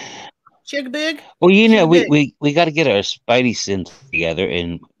 Sugar big. Well, you know, Sugar big. we got to get our spidey sense together,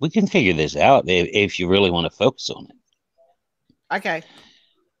 and we can figure this out if you really want to focus on it. Okay.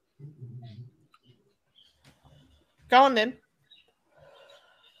 Go on then.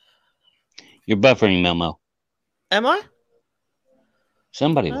 You're buffering, Melmo. Am I?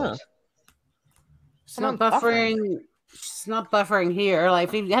 Somebody Oh. was. It's not buffering. It's not buffering here. Like,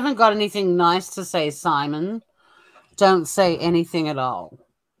 if you haven't got anything nice to say, Simon, don't say anything at all.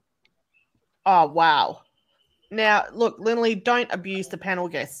 Oh, wow. Now, look, Lindley, don't abuse the panel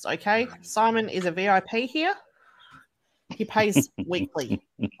guests, okay? Simon is a VIP here. He pays weekly,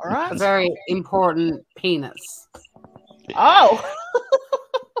 all right? A very important penis. Oh.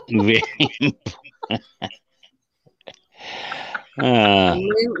 Very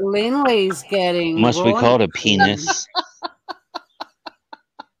Lindley's getting. must we call it a penis?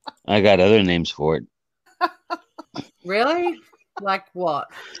 I got other names for it. Really? Like what?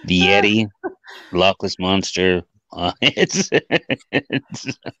 The Yeti, Loch Ness Monster.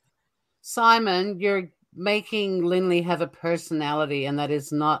 Simon, you're making Lindley have a personality, and that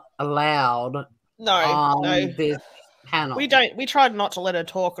is not allowed No, on no. this panel. We tried not to let her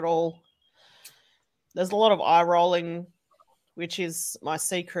talk at all. There's a lot of eye rolling, which is my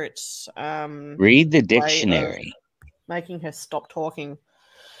secret. Read the dictionary. Making her stop talking.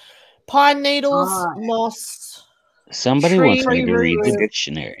 Pine needles, moss. Somebody wants me to read the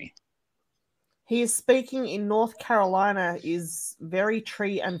dictionary. He is speaking in North Carolina is very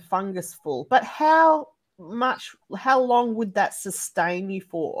tree and fungus full. But how long would that sustain you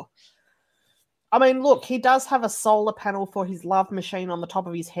for? I mean, look, he does have a solar panel for his love machine on the top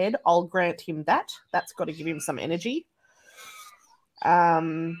of his head. I'll grant him that. That's got to give him some energy.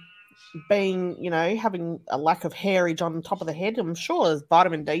 Being, having a lack of hairage on top of the head, I'm sure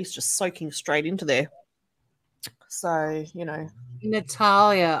vitamin D is just soaking straight into there. So,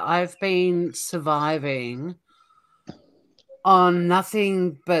 Natalia, I've been surviving on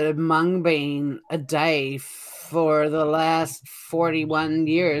nothing but a mung bean a day for the last 41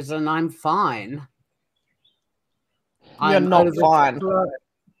 years, and I'm fine. You're not fine.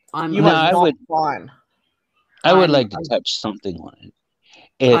 You are not fine. I would like to touch something on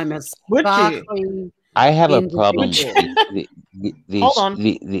it. I'm a sparkling. I have a problem with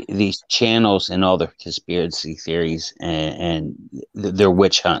these channels and all their conspiracy theories and their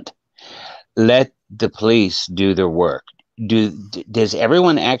witch hunt. Let the police do their work. Does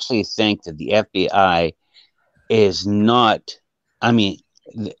everyone actually think that the FBI is not? I mean,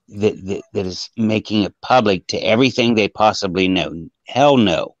 that is making it public to everything they possibly know? Hell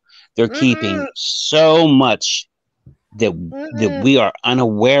no. They're keeping so much that we are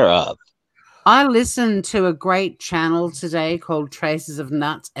unaware of. I listened to a great channel today called Traces of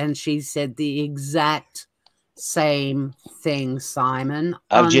Nuts, and she said the exact same thing, Simon.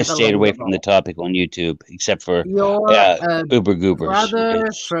 I've just stayed away from the topic on YouTube, except for Uber Goobers. Brother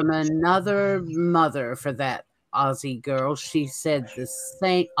from another mother for that Aussie girl. She said the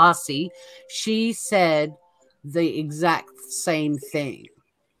same. Aussie. She said the exact same thing.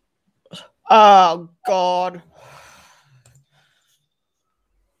 Oh, God.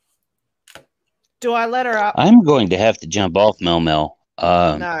 Do I let her up? I'm going to have to jump off, Mel.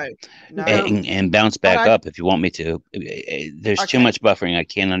 No. And bounce back up if you want me to. There's too much buffering. I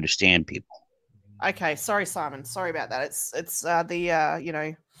can't understand people. Okay, sorry, Simon. Sorry about that. It's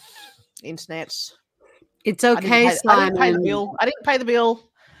the internet. It's okay, Simon. I didn't pay the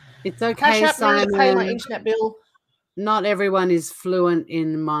bill. It's okay, Cash out Simon. me to pay my internet bill. Not everyone is fluent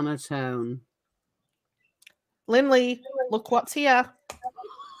in monotone. Lindley, look what's here.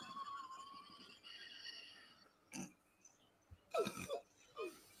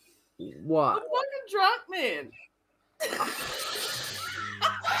 What? I'm fucking drunk, man.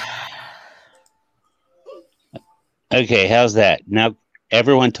 Okay, how's that? Now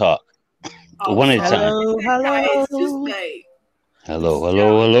everyone talk. One at a time.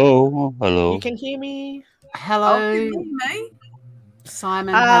 Hello. You can hear me? Hello. Can you hear me?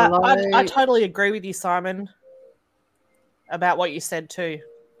 Simon, hello. I totally agree with you, Simon. about what you said too.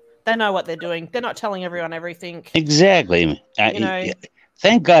 They know what they're doing. They're not telling everyone everything. Exactly.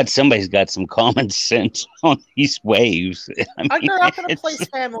 Thank God somebody's got some common sense on these waves. I grew up in a police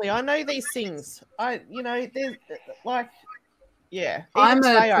family. I know these things. There's like, yeah. I'm a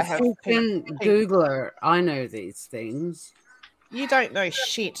today I have freaking Googler. I know these things. You don't know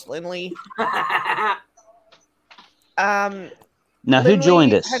shit, Lynley. Now, who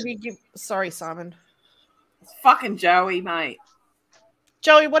joined us? Sorry, Simon. It's fucking Joey, mate.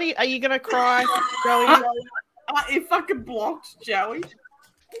 Joey, are you gonna cry, Joey? He fucking blocked Joey.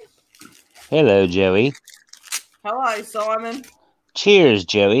 Hello, Joey. Hello, Simon. Cheers,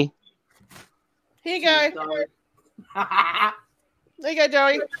 Joey. Here you go. There you go,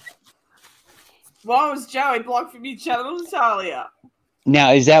 Joey. Why was Joey blocked from your channel, Natalia?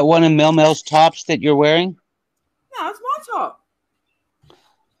 Now, is that one of Mel Mel's tops that you're wearing? No, it's my top.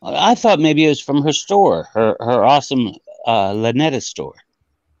 I thought maybe it was from her store, her awesome Lynetta store.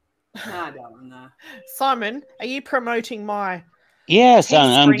 No, I don't know. Simon, are you promoting my... Yes,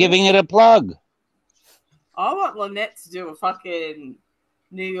 I'm giving it a plug. I want Lynette to do a fucking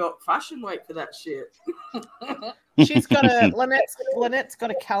New York Fashion Week for that shit. She's got Lynette's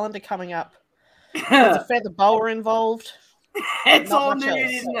got a calendar coming up. There's a feather boa involved. It's all nude,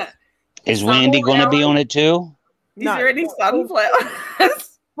 isn't it? Is Wendy going to be on it too? Is there any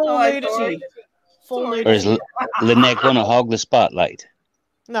sunflowers? Full nudity. Full nudity. Or is Lynette going to hog the spotlight?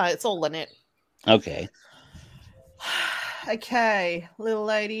 No, it's all Lynette. Okay. Okay, little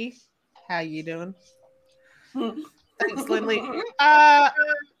lady. How you doing? Thanks, Lynley.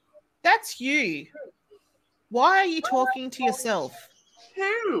 That's you. Why are you talking to yourself?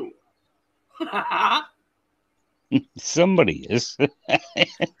 Who? Somebody is.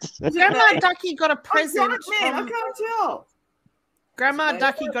 Grandma Ducky got a present. Man, I can't tell. Grandma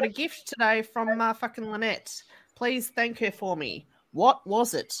Ducky got a gift today from fucking Lynette. Please thank her for me. What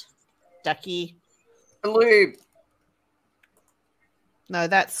was it, Ducky? A lube. No,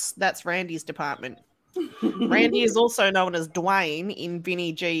 that's Randy's department. Randy is also known as Dwayne in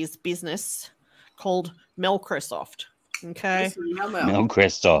Vinny G's business called Melcrosoft. Okay.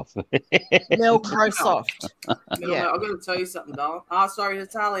 Melcrosoft. Melcrosoft. Yeah. I'm going to tell you something, darling. Sorry,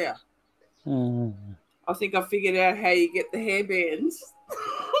 Natalia. I think I figured out how you get the hairbands.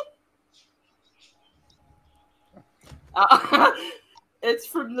 It's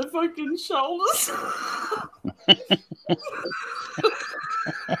from the fucking shoulders.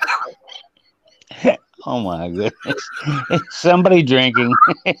 Oh my goodness. It's somebody drinking.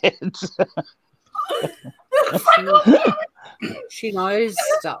 She knows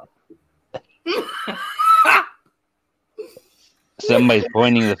stuff. Somebody's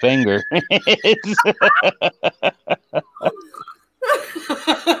pointing the finger.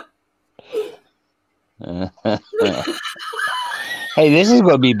 Hey, this is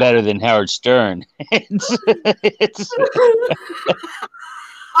going to be better than Howard Stern.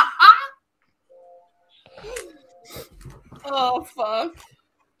 Oh, fuck.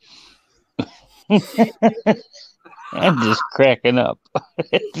 I'm just cracking up.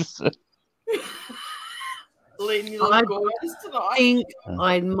 Lynn, you look gorgeous tonight. I think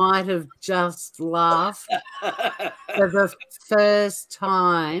I might have just laughed for the first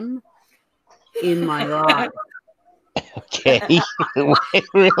time in my life. Okay. It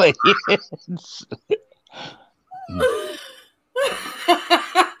really is.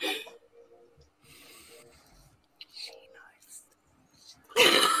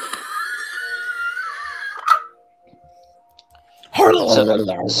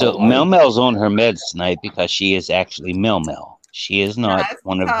 So Mel Mel's on her meds tonight because she is actually Mel Mel. She is not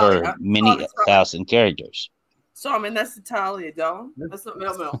one of her many thousand characters. Simon, that's Natalia, darling. That's not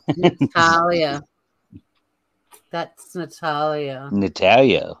Mel Mel. Natalia. That's Natalia.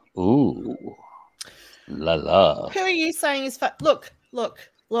 Natalia. Ooh. La la. Who are you saying is fat? Look.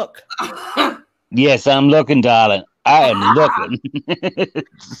 Yes, I'm looking, darling. I am looking.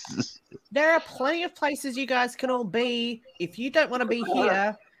 There are plenty of places you guys can all be. If you don't want to be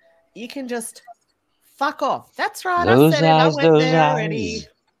here, you can just fuck off. That's right. Those I said eyes, it. I went those there eyes. already.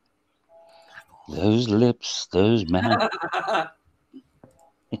 Those lips, those mouths.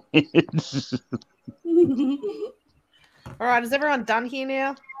 All right, is everyone done here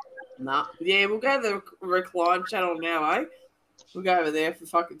now? Nah. Yeah, we'll go to the recline channel now, eh? We'll go over there for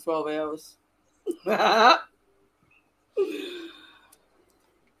fucking 12 hours.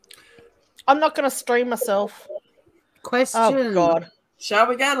 I'm not going to stream myself. Question. Oh, God. Shall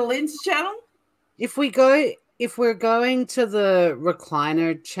we go to Lynn's channel? If we're going to the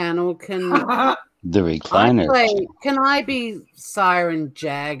recliner channel, The recliner. can I be Siren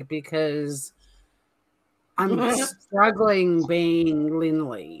Jag? Because I'm struggling being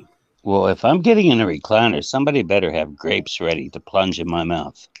Lynley. Well, if I'm getting in a recliner, somebody better have grapes ready to plunge in my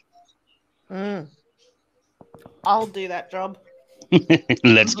mouth. I'll do that job.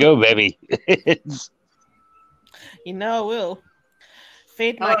 Let's go, baby. You know I will.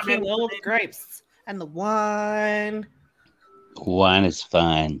 Feed my king all the grapes and the wine. Wine is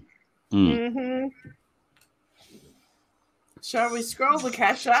fine. Shall we scroll the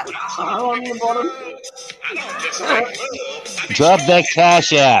cash app along the bottom? Drop that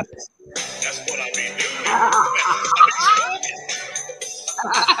cash app.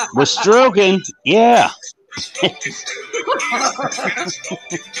 We're stroking. Yeah.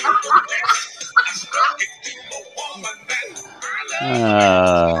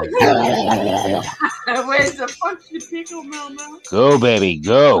 Where's the funky pickle, Mel? Go, baby,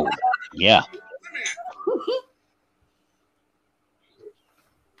 go. Yeah.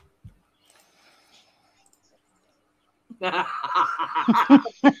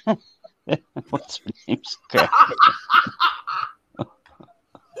 What's her name?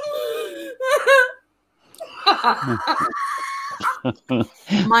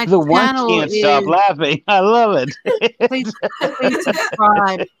 My The one channel can't stop laughing. I love it. Please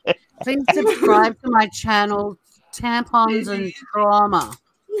subscribe. Please subscribe to my channel, Tampons and Trauma.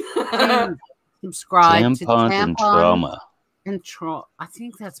 Please subscribe to Tampons and Trauma. I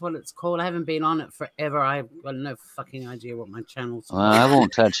think that's what it's called. I haven't been on it forever. I've got no fucking idea what my channel's called. Well, I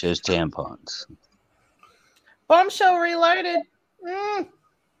won't touch those tampons. Bombshell reloaded.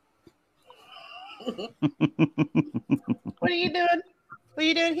 What are you doing? What are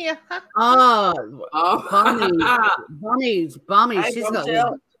you doing here? Huh? Bummy.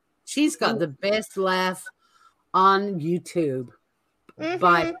 She's got the best laugh on YouTube.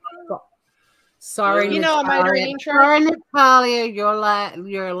 Sorry, you know I made her an intro. Sorry, Natalia, your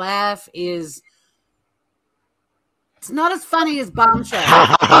laugh is it's not as funny as Bombshell.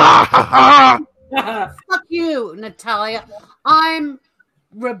 Fuck you, Natalia. I'm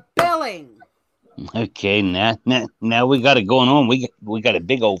rebelling. Okay, now we got it going on. We got a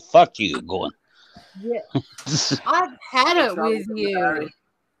big old fuck you going. Yeah. I've had it with you.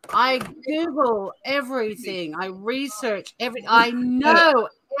 I Google everything. I research I know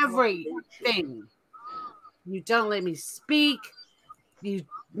everything. You don't let me speak. You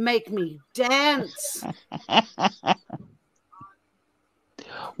make me dance.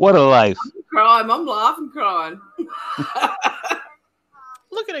 What a life. I'm laughing, crying.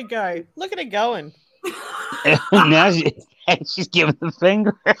 Look at it go. Look at it going. Now she's giving the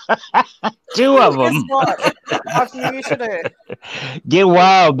finger. Two of them. Guess what? I've muted her. Get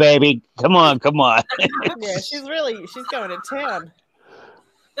wild, baby. Come on. Yeah, she's going to town.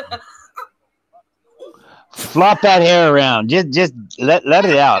 Flop that hair around. Just let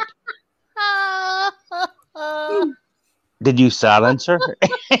it out. Did you silence her?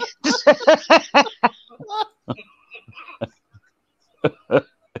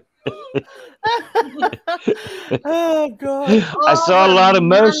 Oh God! I saw a lot of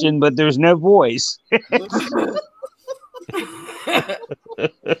motion, but there's no voice. Fuck,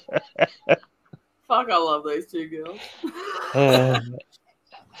 I love those two girls.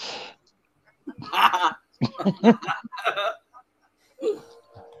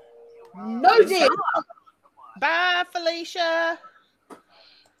 No deal. Bye, Felicia.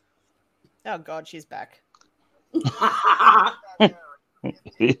 Oh God, she's back.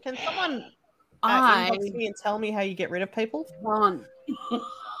 Can someone inbox me and tell me how you get rid of people?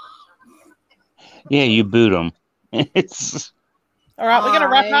 Yeah, you boot them. All right, we're going to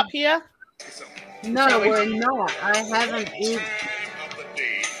wrap up here. No, we're not. I haven't even.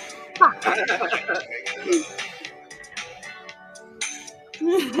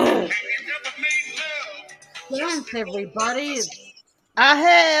 Dance, everybody. I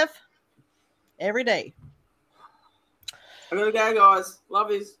have. Every day. I gotta go, guys.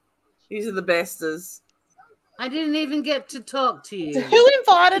 Love yous. These are the besters. I didn't even get to talk to you. Who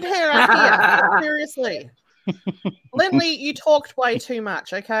invited her up here? Seriously. Lynley, you talked way too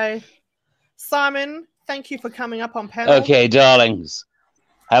much, okay? Simon, thank you for coming up on panel. Okay, darlings.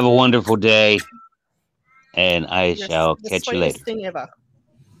 Have a wonderful day. And I shall catch you later. Thing ever.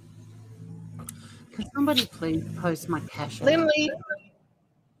 Can somebody please post my cash? Lynley,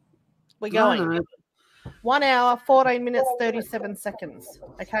 we're going. No. 1 hour, 14 minutes, 37 seconds.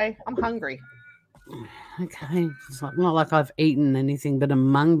 Okay? I'm hungry. Okay. It's not like I've eaten anything but a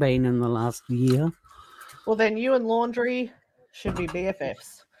mung bean in the last year. Well, then you and Laundry should be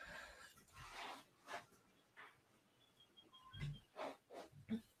BFFs.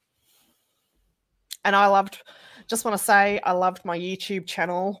 And I loved my YouTube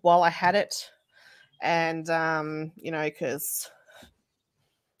channel while I had it. And, you know, because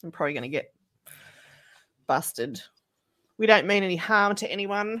I'm probably going to get busted. We don't mean any harm to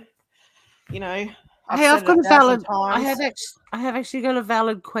anyone, you know. I've got a valid. I have actually got a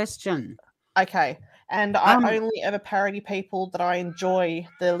valid question. Okay, and I only ever parody people that I enjoy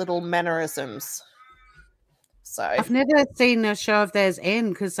their little mannerisms. So I've never seen a show of theirs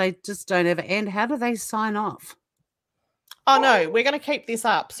end because they just don't ever end. How do they sign off? Oh no, we're going to keep this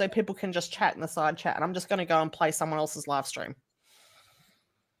up so people can just chat in the side chat, and I'm just going to go and play someone else's live stream.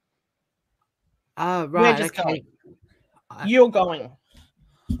 Oh right, we're just okay. Going. You're going.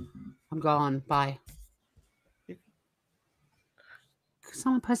 I'm gone. Bye. Could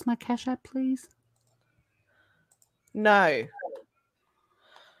someone post my Cash App, please? No.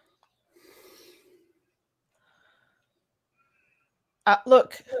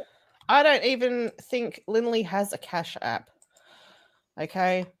 Look, I don't even think Lynley has a Cash App.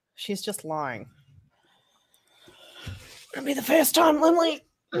 Okay? She's just lying. It'll be the first time, Lynley.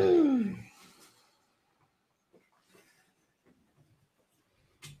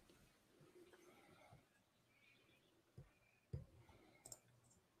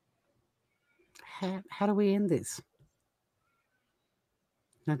 How do we end this?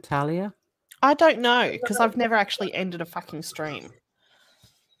 Natalia? I don't know, because I've never actually ended a fucking stream.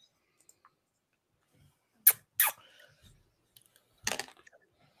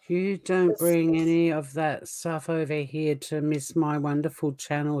 You don't bring any of that stuff over here to miss my wonderful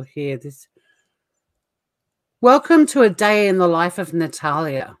channel here. Welcome to a day in the life of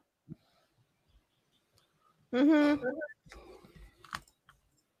Natalia. Mm-hmm.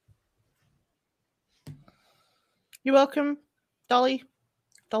 You're welcome, Dolly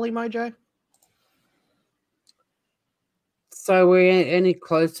Mojo. So we're any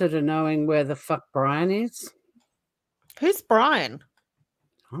closer to knowing where the fuck Brian is? Who's Brian?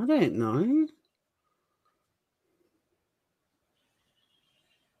 I don't know.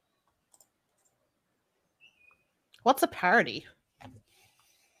 What's a parody?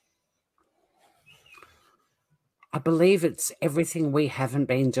 I believe it's everything we haven't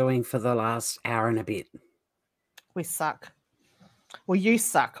been doing for the last hour and a bit. We suck. Well, you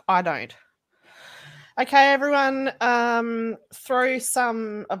suck. I don't. Okay, everyone, throw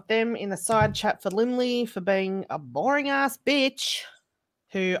some of them in the side chat for Lynley for being a boring ass bitch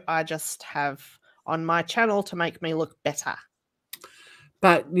who I just have on my channel to make me look better.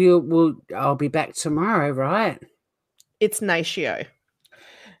 But I'll be back tomorrow, right? It's Natio.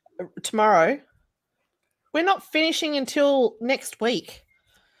 Tomorrow. We're not finishing until next week.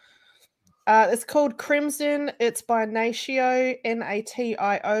 It's called Crimson. It's by Natio,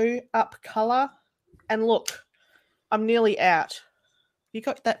 Natio, Up Color. And look, I'm nearly out. You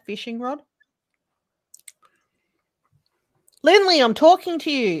got that fishing rod? Lynley, I'm talking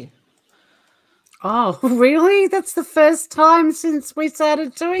to you. Oh, really? That's the first time since we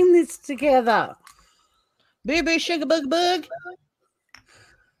started doing this together. Boo sugar bug.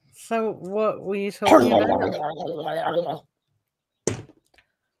 So what were you talking about?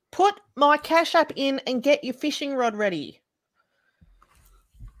 Put my Cash App in and get your fishing rod ready.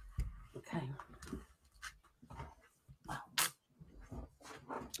 Okay.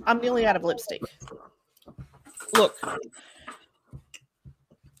 I'm nearly out of lipstick. Look.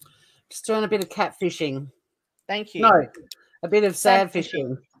 Just doing a bit of catfishing. Thank you. No, a bit of sad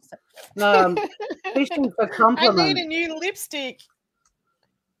fishing. No, fishing for compliments. I need a new lipstick.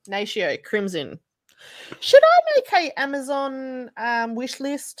 Natio, Crimson. Should I make a Amazon wish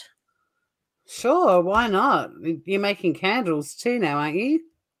list? Sure, why not? You're making candles too now, aren't you?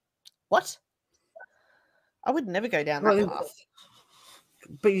 What? I would never go down that path.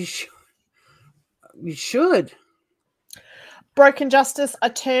 But you should. Broken Justice, I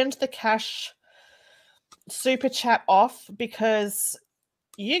turned the cash super chat off because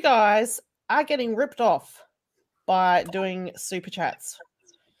you guys are getting ripped off by doing super chats.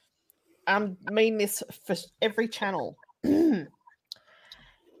 I mean this for every channel.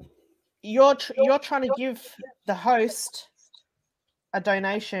 You're trying to give the host a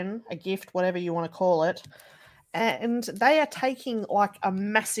donation, a gift, whatever you want to call it, and they are taking like a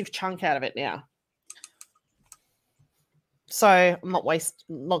massive chunk out of it now. So I'm not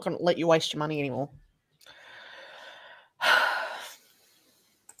going to let you waste your money anymore.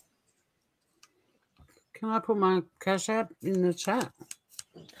 Can I put my Cash App in the chat?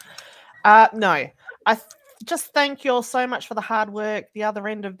 No. I just thank you all so much for the hard work. The other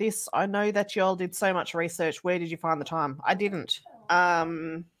end of this, I know that you all did so much research. Where did you find the time? I didn't.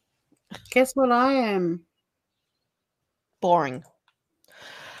 Guess what I am? Boring.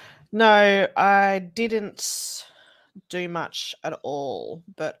 No, I didn't do much at all,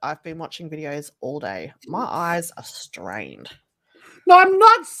 but I've been watching videos all day. My eyes are strained. No, I'm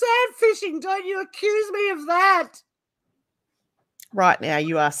not sad fishing. Don't you accuse me of that. Right now,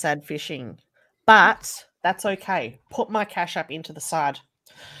 you are sad fishing, but that's okay. Put my cash up into the side.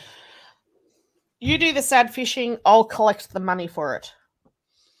 You do the sad fishing, I'll collect the money for it.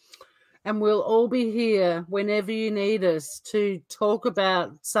 And we'll all be here whenever you need us to talk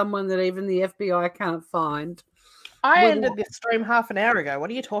about someone that even the FBI can't find. I ended this stream half an hour ago.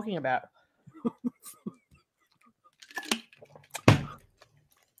 What are you talking about?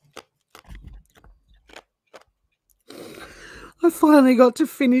 I finally got to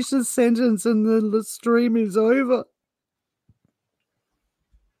finish the sentence and the stream is over.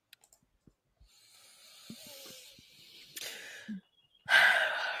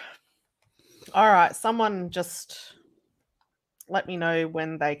 All right, someone just let me know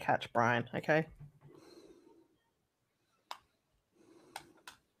when they catch Brian, okay?